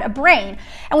Jesus had a brain.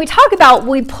 And we talk about,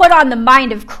 we put on the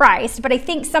mind of Christ, but I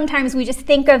think sometimes we just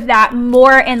think of that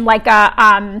more in like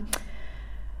a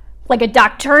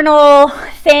doctrinal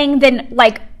thing than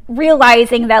like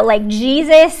realizing that like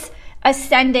Jesus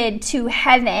ascended to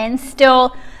heaven,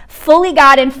 still fully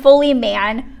God and fully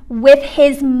man, with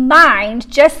his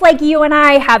mind, just like you and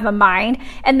I have a mind,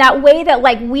 and that way that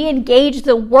like we engage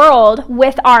the world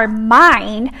with our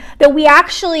mind, that we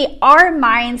actually, our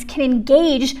minds can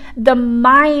engage the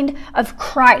mind of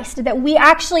Christ, that we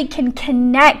actually can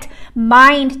connect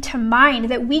mind to mind,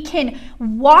 that we can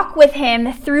walk with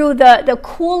him through the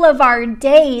cool of our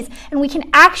days, and we can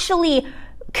actually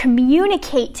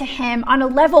communicate to him on a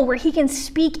level where he can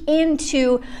speak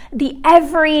into the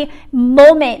every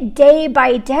moment, day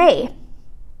by day.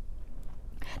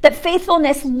 That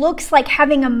faithfulness looks like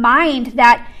having a mind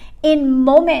that in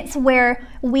moments where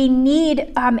we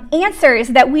need answers,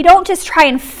 that we don't just try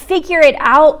and figure it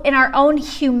out in our own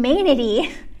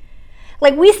humanity.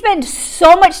 Like we spend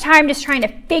so much time just trying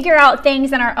to figure out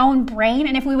things in our own brain,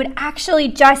 and if we would actually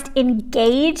just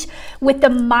engage with the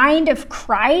mind of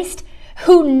Christ,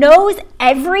 who knows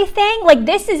everything. Like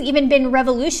this has even been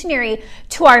revolutionary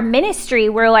to our ministry,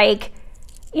 where like,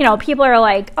 you know, people are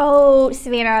like, oh,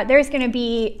 Savannah, there's going to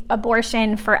be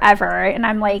abortion forever. And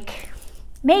I'm like,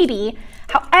 maybe.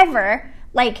 However,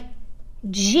 like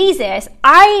Jesus,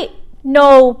 I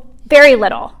know very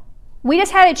little. We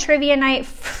just had a trivia night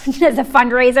as a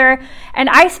fundraiser, and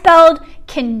I spelled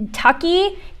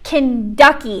Kentucky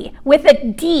with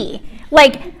a D.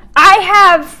 Like, I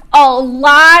have a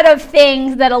lot of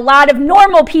things that a lot of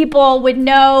normal people would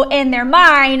know in their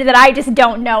mind that I just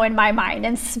don't know in my mind.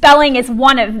 And spelling is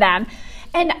one of them.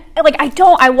 And like,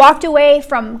 I walked away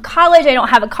from college. I don't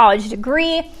have a college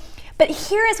degree. But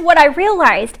here is what I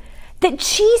realized, that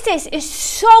Jesus is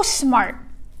so smart.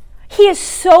 He is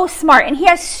so smart, and he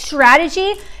has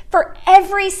strategy for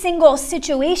every single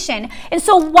situation. And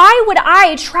so why would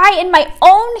I try in my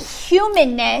own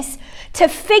humanness to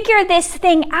figure this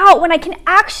thing out when I can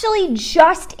actually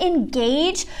just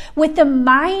engage with the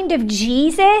mind of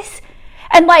Jesus?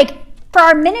 And like, for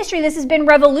our ministry, this has been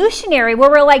revolutionary, where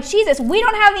we're like, Jesus, we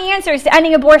don't have the answers to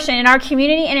ending abortion in our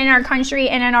community and in our country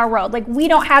and in our world. Like, we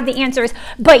don't have the answers,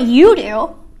 but you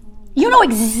do. You know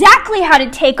exactly how to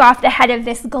take off the head of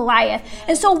this Goliath.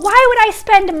 And so why would I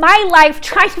spend my life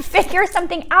trying to figure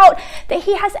something out that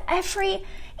he has every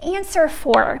answer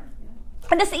for?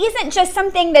 And this isn't just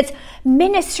something that's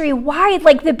ministry-wide.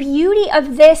 Like, the beauty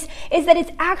of this is that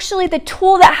it's actually the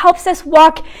tool that helps us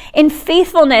walk in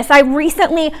faithfulness. I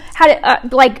recently had,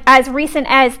 as recent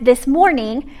as this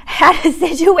morning, had a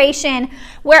situation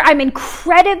where I'm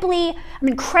incredibly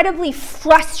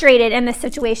frustrated in this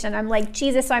situation. I'm like,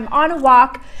 Jesus, I'm on a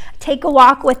walk, take a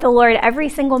walk with the Lord every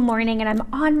single morning, and I'm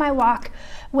on my walk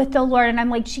with the Lord, and I'm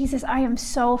like, Jesus, I am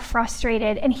so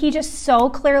frustrated. And he just so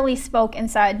clearly spoke and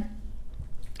said,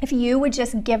 if you would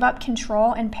just give up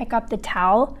control and pick up the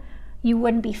towel, you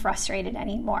wouldn't be frustrated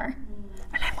anymore.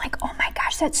 And I'm like, oh my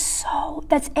gosh, that's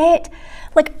it.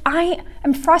 Like, I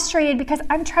am frustrated because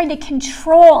I'm trying to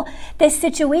control this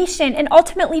situation. And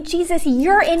ultimately, Jesus,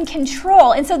 you're in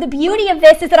control. And so the beauty of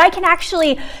this is that I can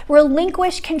actually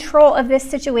relinquish control of this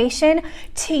situation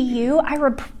to you.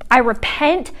 I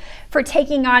repent for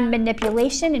taking on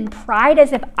manipulation and pride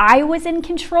as if I was in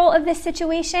control of this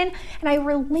situation. And I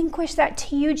relinquish that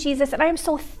to you, Jesus. And I am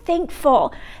so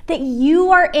thankful that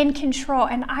you are in control.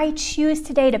 And I choose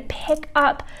today to pick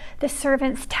up the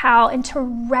servant's towel and to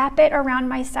wrap it around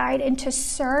my side and to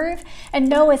serve and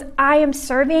know as I am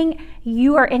serving,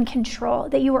 you are in control,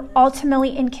 that you are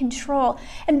ultimately in control.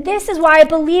 And this is why I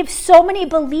believe so many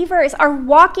believers are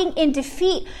walking in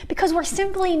defeat, because we're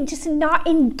simply just not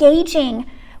engaging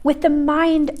with the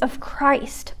mind of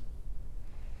Christ.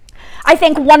 I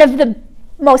think one of the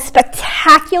most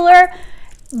spectacular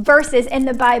verses in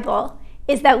the Bible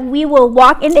is that we will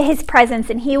walk into his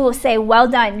presence and he will say, well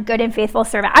done, good and faithful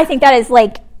servant. I think that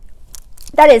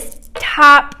is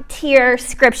top tier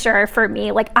scripture for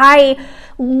me. Like, I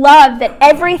love that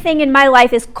everything in my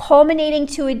life is culminating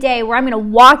to a day where I'm going to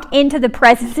walk into the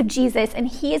presence of Jesus, and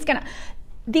he is going to,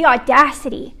 the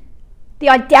audacity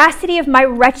of my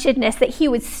wretchedness, that he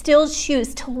would still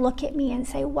choose to look at me and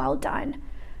say, well done.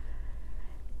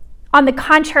 On the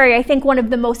contrary, I think one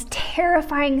of the most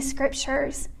terrifying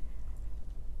scriptures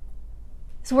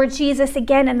is where Jesus,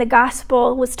 again in the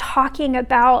gospel, was talking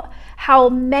about how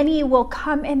many will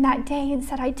come in that day and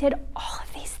said, I did all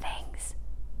of these things.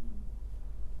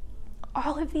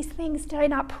 All of these things. Did I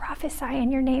not prophesy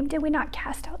in your name? Did we not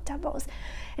cast out devils?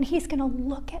 And he's going to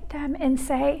look at them and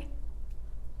say,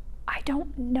 I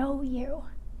don't know you.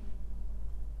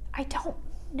 I don't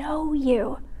know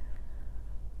you.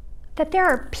 That there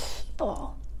are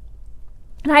people,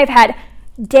 and I've had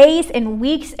days and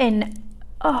weeks and,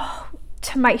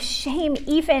 to my shame,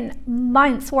 even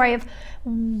months where I have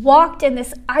walked in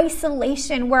this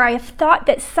isolation, where I have thought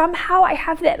that somehow I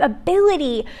have the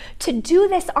ability to do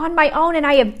this on my own, and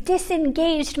I have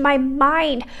disengaged my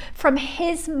mind from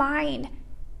his mind.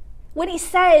 When he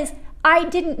says, I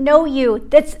didn't know you,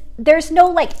 there's no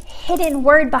like hidden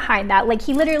word behind that. Like,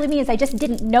 he literally means I just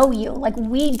didn't know you. Like,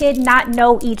 we did not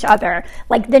know each other.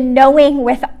 Like, the knowing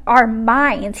with our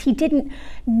minds, he didn't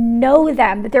know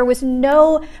them. That there was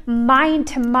no mind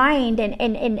to mind and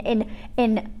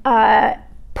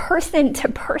person to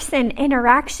person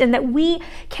interaction, that we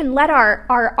can let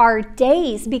our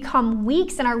days become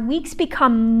weeks, and our weeks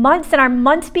become months, and our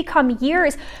months become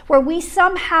years, where we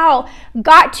somehow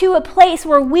got to a place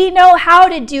where we know how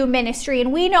to do ministry,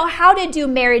 and we know how to do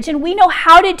marriage, and we know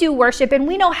how to do worship, and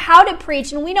we know how to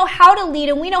preach, and we know how to lead,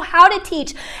 and we know how to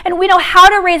teach, and we know how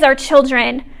to raise our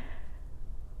children,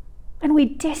 and we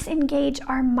disengage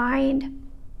our mind.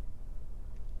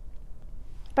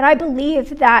 But I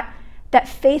believe that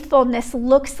faithfulness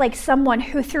looks like someone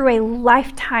who through a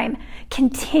lifetime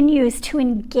continues to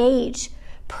engage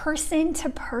person to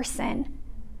person,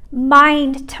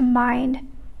 mind to mind.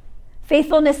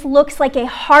 Faithfulness looks like a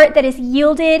heart that is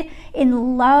yielded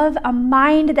in love, a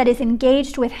mind that is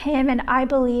engaged with him, and I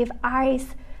believe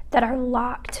eyes that are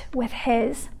locked with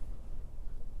his.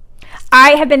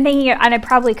 I have been thinking, and I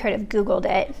probably could have Googled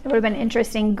it. It would have been an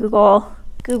interesting Google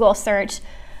search.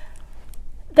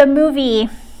 The movie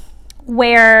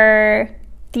where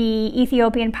the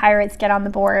Ethiopian pirates get on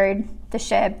the board, the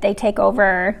ship, they take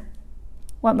over.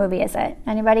 What movie is it?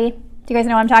 Anybody? Do you guys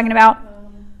know what I'm talking about?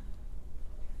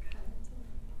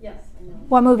 Yes.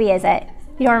 What movie is it?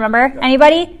 You don't remember?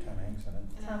 Anybody?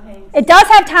 Tom Hanks. It does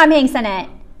have Tom Hanks in it.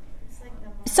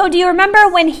 So do you remember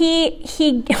when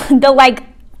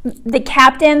the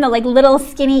captain, the like little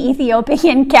skinny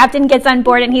Ethiopian captain gets on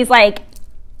board and he's like,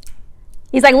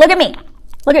 look at me.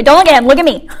 Don't look at him, look at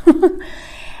me.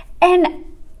 And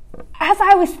as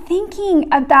I was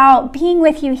thinking about being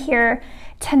with you here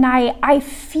tonight, I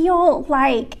feel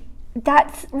like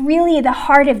that's really the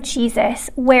heart of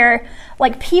Jesus, where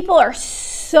like people are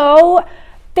so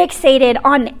fixated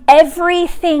on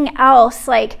everything else.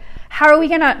 Like, how are we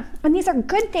gonna, and these are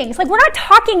good things. Like, we're not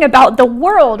talking about the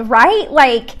world, right?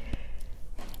 Like,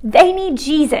 they need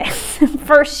Jesus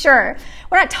for sure.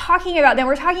 We're not talking about them.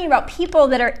 We're talking about people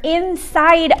that are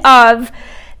inside of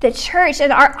the church,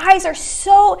 and our eyes are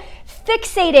so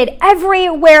fixated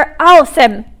everywhere else.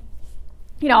 And,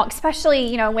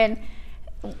 especially, when,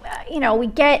 we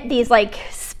get these like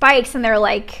spikes and they're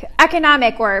like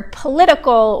economic or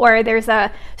political, or there's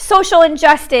a social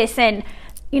injustice, and,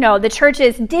 the church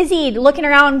is dizzied, looking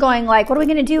around going like, what are we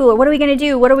going to do? What are we going to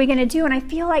do? What are we going to do? And I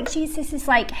feel like Jesus is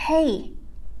like, hey,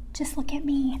 just look at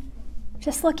me.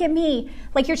 Just look at me.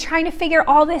 Like, you're trying to figure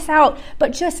all this out,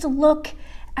 but just look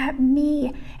at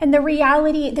me. And the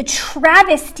reality, the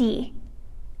travesty,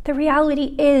 the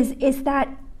reality is that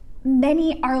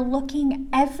many are looking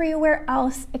everywhere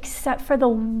else except for the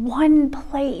one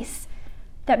place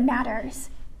that matters.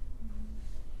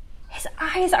 His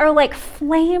eyes are like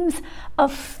flames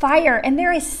of fire. And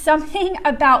there is something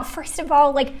about, first of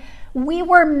all, like, we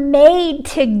were made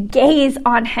to gaze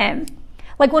on him.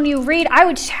 Like, when you read, I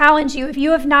would challenge you, if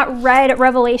you have not read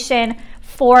Revelation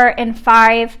 4 and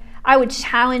 5, I would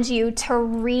challenge you to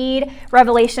read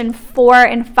Revelation 4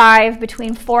 and 5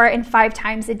 between 4 and 5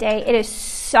 times a day. It is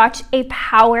such a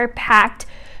power-packed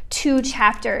 2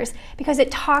 chapters, because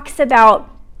it talks about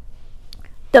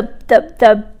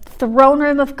the throne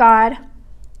room of God,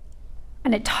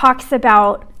 and it talks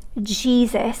about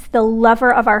Jesus, the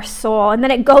lover of our soul. And then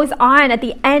it goes on at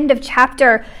the end of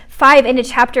chapter 5 into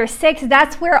chapter 6.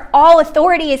 That's where all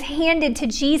authority is handed to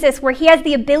Jesus, where he has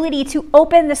the ability to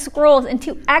open the scrolls and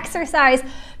to exercise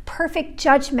perfect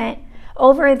judgment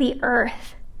over the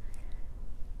earth.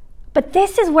 But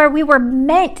this is where we were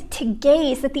meant to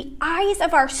gaze, that the eyes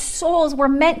of our souls were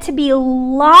meant to be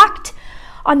locked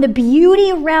on the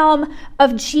beauty realm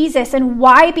of Jesus. And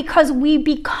why? Because we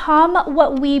become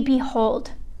what we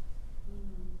behold.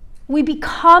 We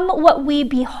become what we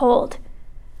behold.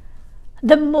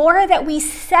 The more that we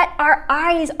set our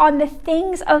eyes on the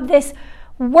things of this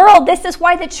world, this is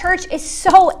why the church is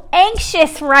so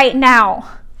anxious right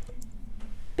now.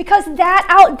 Because that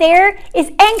out there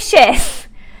is anxious.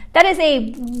 That is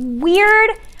a weird,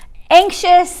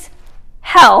 anxious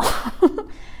hell.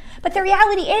 But the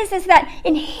reality is that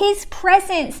in his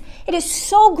presence, it is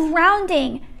so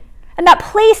grounding. And that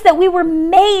place that we were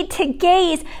made to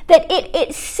gaze, that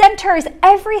it centers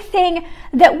everything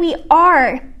that we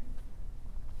are.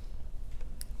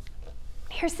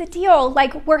 Here's the deal.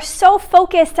 Like, we're so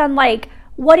focused on like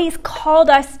what he's called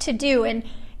us to do. And,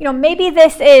 maybe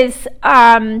this is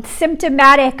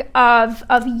symptomatic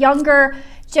of younger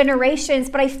generations,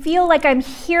 but I feel like I'm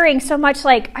hearing so much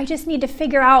like, I just need to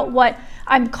figure out what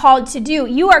I'm called to do.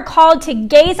 You are called to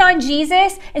gaze on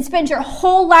Jesus and spend your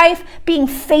whole life being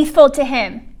faithful to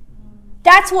him.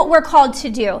 That's what we're called to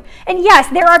do. And yes,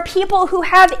 there are people who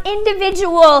have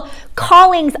individual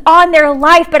callings on their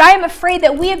life, but I am afraid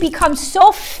that we have become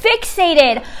so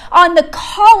fixated on the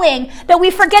calling that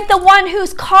we forget the one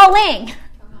who's calling.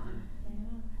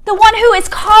 The one who is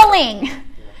calling.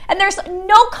 And there's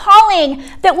no calling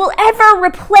that will ever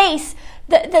replace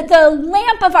the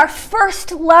lamp of our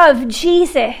first love,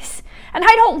 Jesus. And I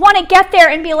don't want to get there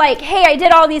and be like, hey, I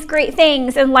did all these great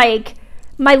things, and like,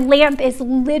 my lamp is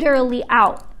literally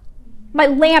out. My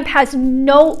lamp has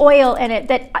no oil in it,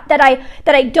 that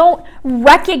I don't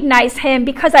recognize him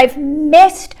because I've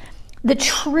missed the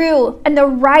true and the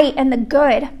right and the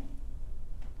good.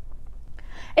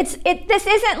 This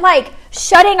isn't like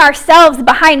shutting ourselves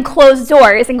behind closed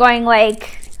doors and going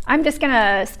like, I'm just going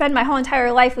to spend my whole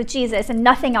entire life with Jesus and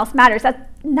nothing else matters. That's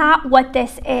not what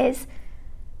this is.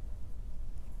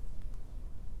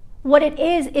 What it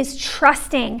is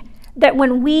trusting that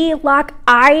when we lock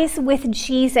eyes with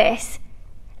Jesus,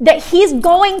 that he's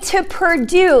going to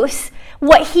produce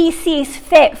what he sees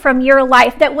fit from your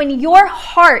life. That when your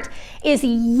heart is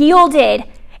yielded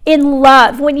in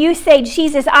love, when you say,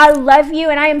 Jesus, I love you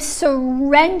and I am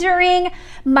surrendering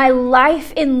my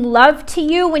life in love to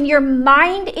you, when your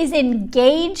mind is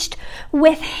engaged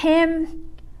with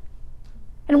him,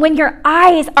 and when your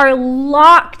eyes are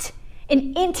locked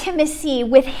in intimacy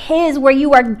with his, where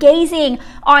you are gazing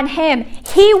on him,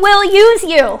 he will use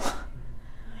you.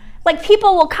 Like,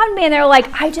 people will come to me and they're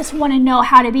like, I just want to know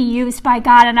how to be used by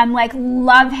God. And I'm like,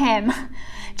 love him.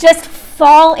 Just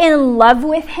fall in love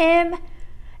with him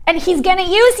and he's going to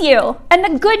use you. And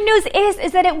the good news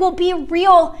is that it will be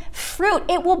real fruit.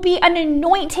 It will be an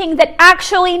anointing that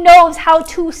actually knows how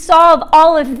to solve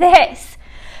all of this.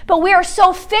 But we are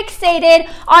so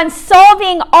fixated on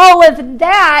solving all of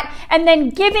that and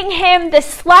then giving him the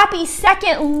sloppy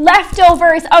second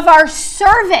leftovers of our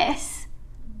service.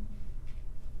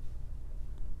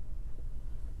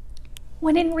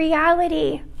 When in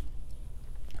reality,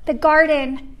 the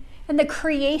garden and the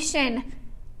creation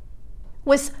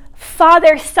was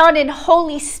Father, Son, and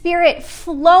Holy Spirit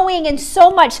flowing in so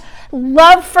much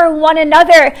love for one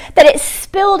another that it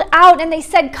spilled out, and they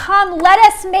said, come, let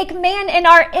us make man in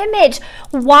our image.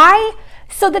 Why?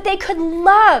 So that they could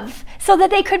love, so that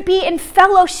they could be in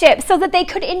fellowship, so that they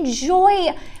could enjoy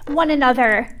one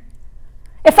another.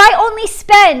 If I only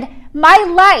spend my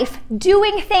life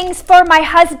doing things for my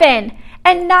husband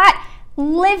and not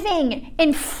living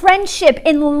in friendship,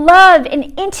 in love, in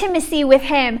intimacy with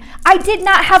him, I did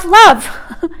not have love.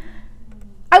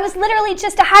 I was literally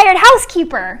just a hired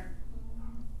housekeeper.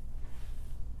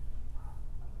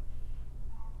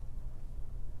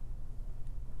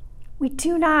 We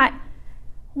do not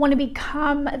want to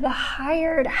become the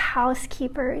hired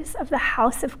housekeepers of the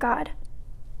house of God.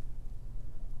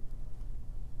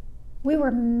 We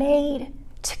were made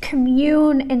to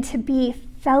commune and to be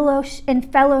in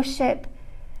fellowship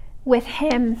with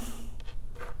him.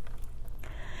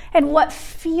 And what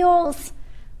feels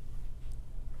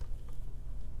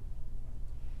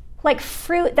like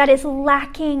fruit that is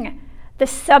lacking the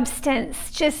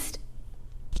substance, just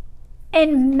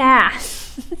en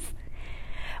masse,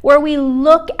 where we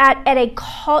look at a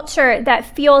culture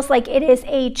that feels like it is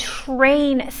a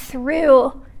train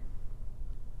through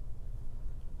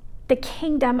the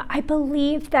kingdom, I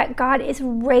believe that God is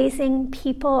raising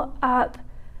people up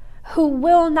who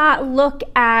will not look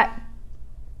at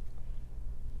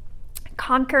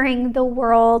conquering the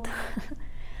world,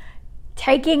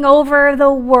 taking over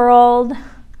the world,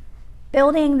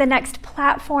 building the next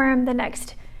platform, the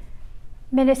next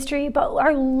ministry, but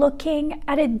are looking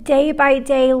at a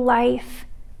day-by-day life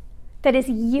that is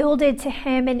yielded to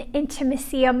him in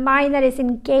intimacy, a mind that is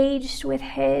engaged with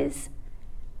his,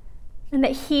 and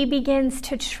that he begins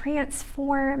to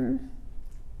transform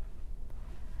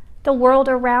the world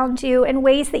around you in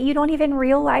ways that you don't even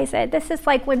realize it. This is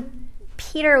like when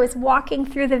Peter was walking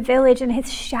through the village and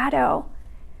his shadow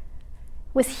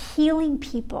was healing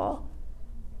people.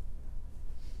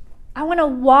 I want to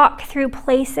walk through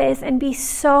places and be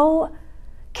so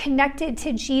connected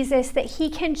to Jesus that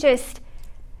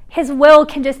his will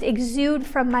can just exude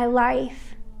from my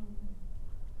life.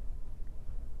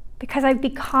 Because I've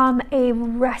become a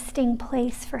resting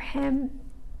place for him.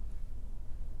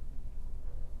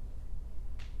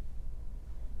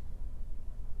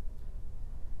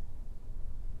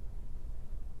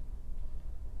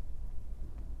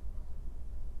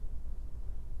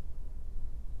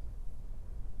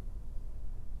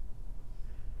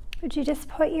 Would you just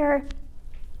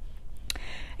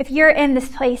if you're in this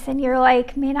place and you're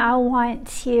like, man, I want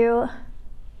to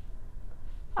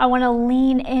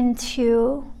lean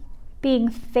into being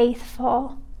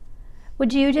faithful,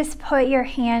 would you just put your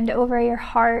hand over your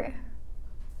heart?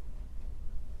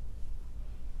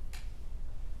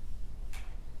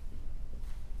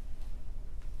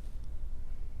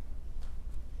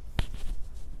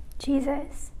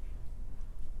 Jesus,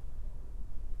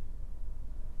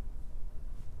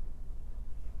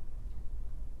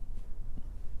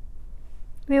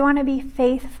 we want to be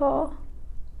faithful.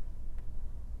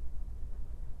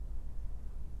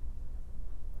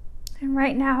 And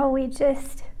right now we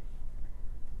just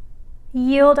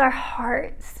yield our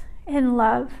hearts in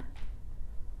love.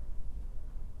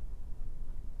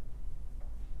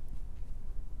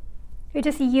 We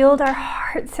just yield our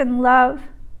hearts in love.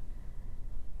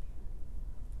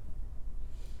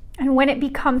 And when it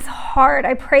becomes hard,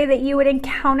 I pray that you would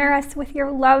encounter us with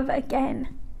your love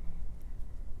again.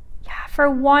 Yeah, for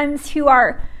ones who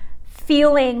are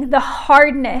feeling the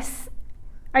hardness,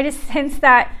 I just sense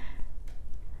that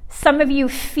some of you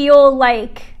feel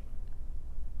like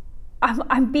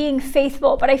I'm being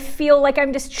faithful, but I feel like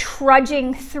I'm just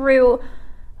trudging through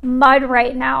mud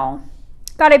right now.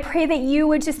 God, I pray that you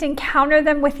would just encounter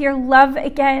them with your love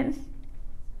again.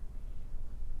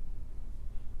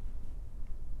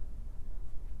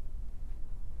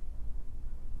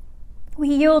 We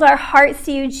yield our hearts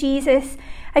to you, Jesus.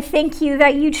 I thank you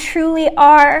that you truly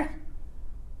are.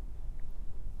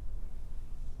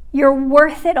 You're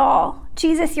worth it all.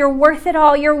 Jesus, you're worth it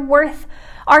all. You're worth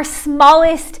our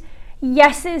smallest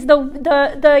yeses,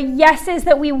 the yeses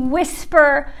that we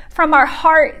whisper from our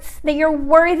hearts, that you're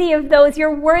worthy of those.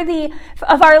 You're worthy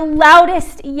of our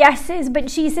loudest yeses. But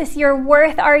Jesus, you're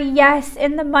worth our yes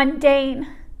in the mundane.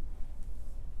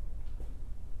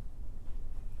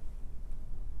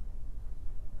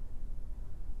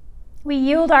 We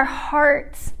yield our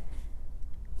hearts.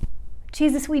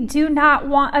 Jesus, we do not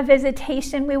want a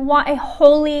visitation. We want a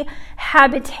holy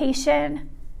habitation.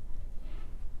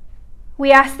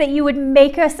 We ask that you would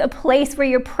make us a place where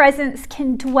your presence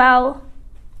can dwell.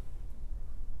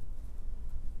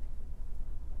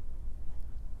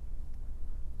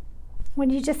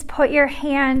 Would you just put your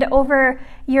hand over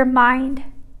your mind?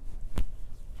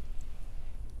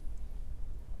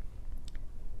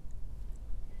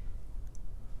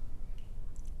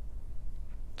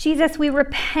 Jesus, we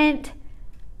repent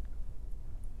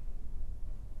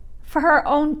for our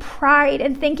own pride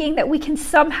and thinking that we can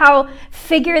somehow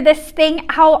figure this thing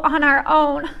out on our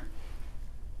own.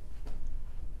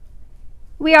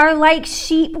 We are like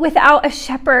sheep without a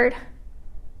shepherd.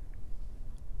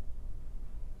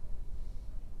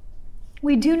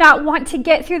 We do not want to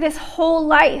get through this whole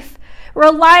life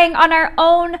relying on our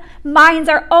own minds,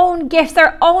 our own gifts,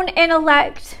 our own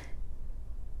intellect.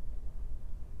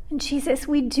 And Jesus,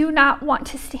 we do not want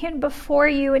to stand before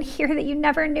you and hear that you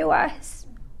never knew us.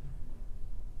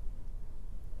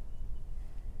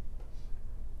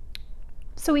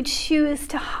 So we choose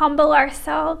to humble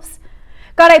ourselves.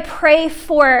 God, I pray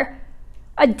for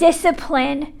a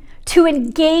discipline to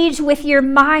engage with your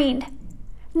mind,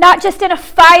 not just in a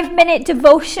 5-minute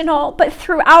devotional, but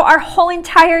throughout our whole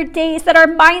entire days, that our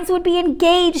minds would be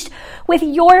engaged with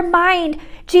your mind.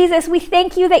 Jesus, we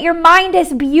thank you that your mind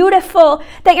is beautiful,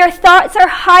 that your thoughts are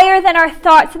higher than our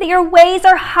thoughts, that your ways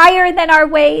are higher than our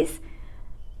ways.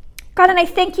 God, and I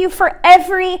thank you for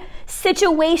every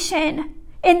situation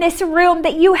in this room,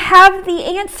 that you have the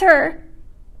answer.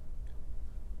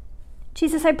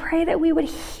 Jesus, I pray that we would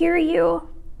hear you.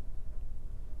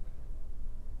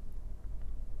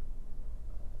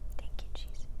 Thank you,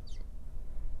 Jesus.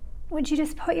 Would you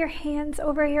just put your hands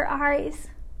over your eyes?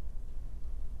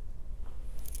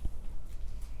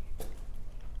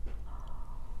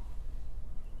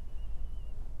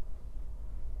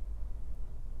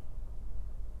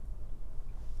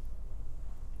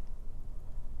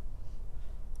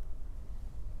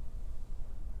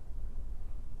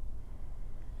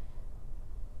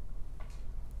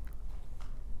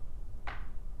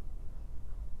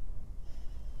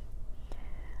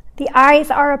 The eyes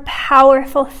are a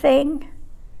powerful thing.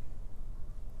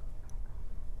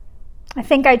 I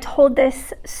think I told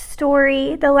this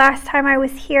story the last time I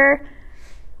was here,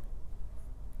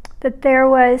 that there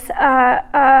was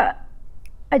a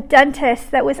dentist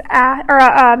that was asked,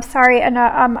 an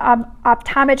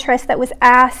optometrist that was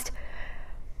asked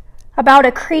about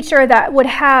a creature that would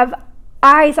have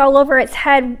eyes all over its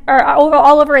head or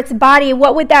all over its body.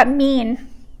 What would that mean?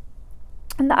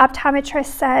 And the optometrist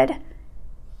said,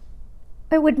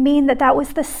 it would mean that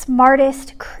was the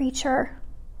smartest creature,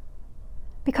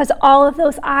 because all of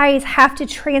those eyes have to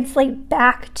translate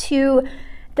back to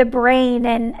the brain.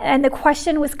 And the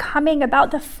question was coming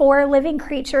about the 4 living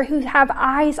creatures who have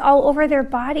eyes all over their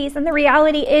bodies. And the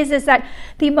reality is that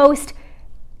the most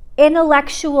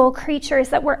intellectual creatures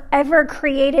that were ever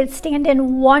created stand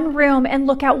in one room and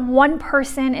look at one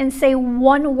person and say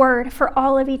one word for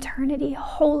all of eternity: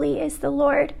 holy is the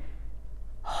Lord.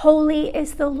 Holy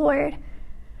is the Lord.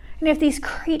 And if these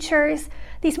creatures,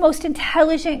 these most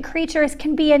intelligent creatures,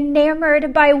 can be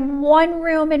enamored by one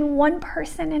room and one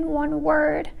person and one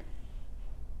word.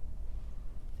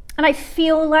 And I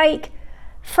feel like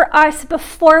for us,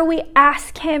 before we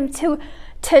ask him to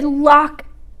lock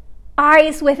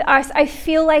eyes with us, I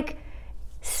feel like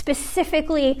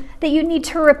specifically that you need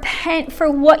to repent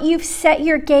for what you've set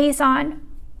your gaze on.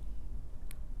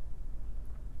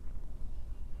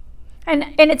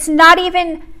 And it's not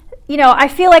even, I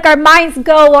feel like our minds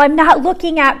go, well, I'm not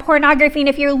looking at pornography. And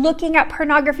if you're looking at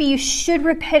pornography, you should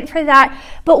repent for that.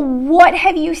 But what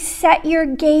have you set your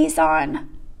gaze on?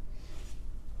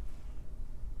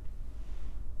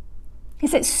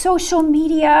 Is it social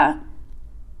media?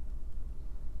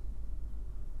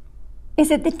 Is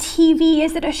it the TV?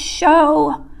 Is it a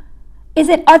show? Is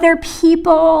it other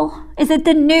people? Is it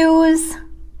the news?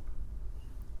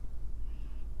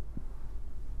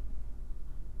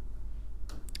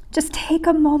 Just take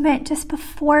a moment just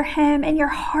before him in your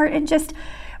heart and just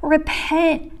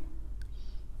repent.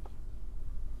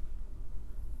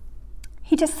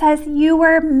 He just says, you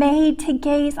were made to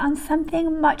gaze on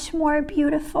something much more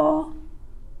beautiful.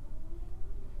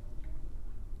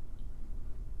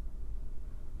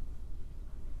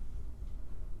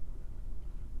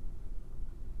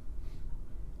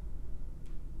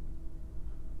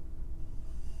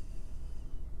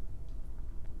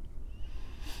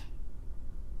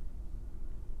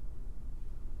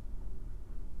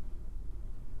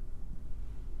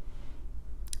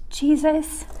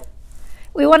 Jesus,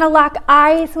 we want to lock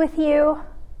eyes with you.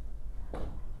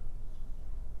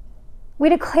 We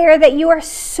declare that you are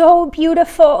so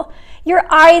beautiful. Your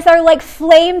eyes are like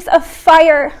flames of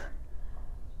fire.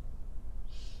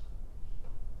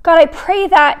 God, I pray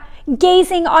that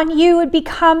gazing on you would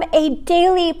become a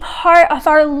daily part of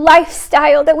our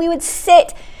lifestyle, that we would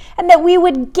sit and that we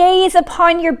would gaze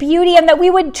upon your beauty and that we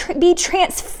would be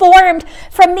transformed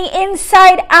from the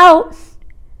inside out.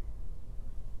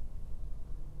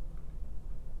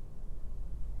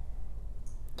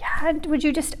 God, would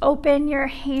you just open your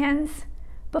hands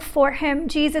before him?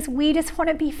 Jesus, we just want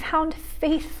to be found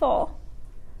faithful.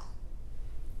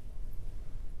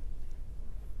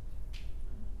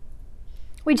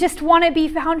 We just want to be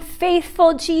found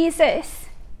faithful, Jesus.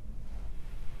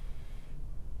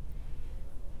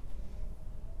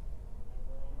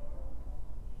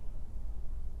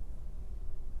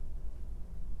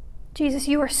 Jesus,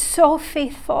 you are so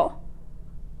faithful.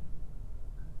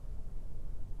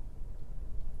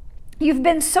 You've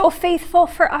been so faithful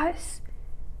for us.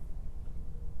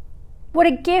 What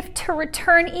a gift to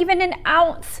return even an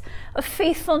ounce of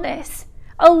faithfulness,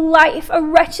 a life, a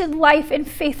wretched life in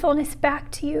faithfulness back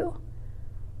to you.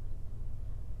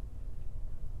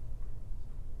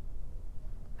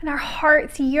 And our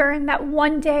hearts yearn that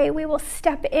one day we will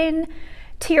step in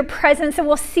to your presence and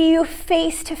we'll see you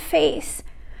face to face.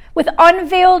 With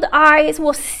unveiled eyes,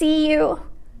 we'll see you.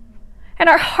 And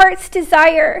our heart's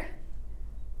desire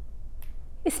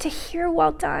is to hear,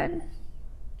 well done,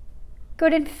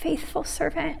 good and faithful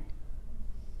servant.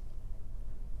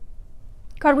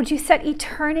 God, would you set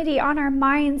eternity on our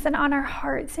minds and on our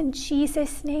hearts in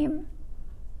Jesus' name?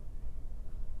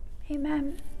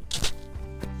 Amen.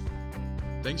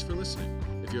 Thanks for listening.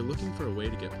 If you're looking for a way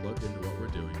to get plugged into what we're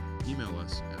doing, email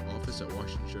us at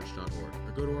office@washingtonchurch.org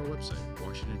or go to our website,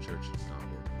 washingtonchurch.org.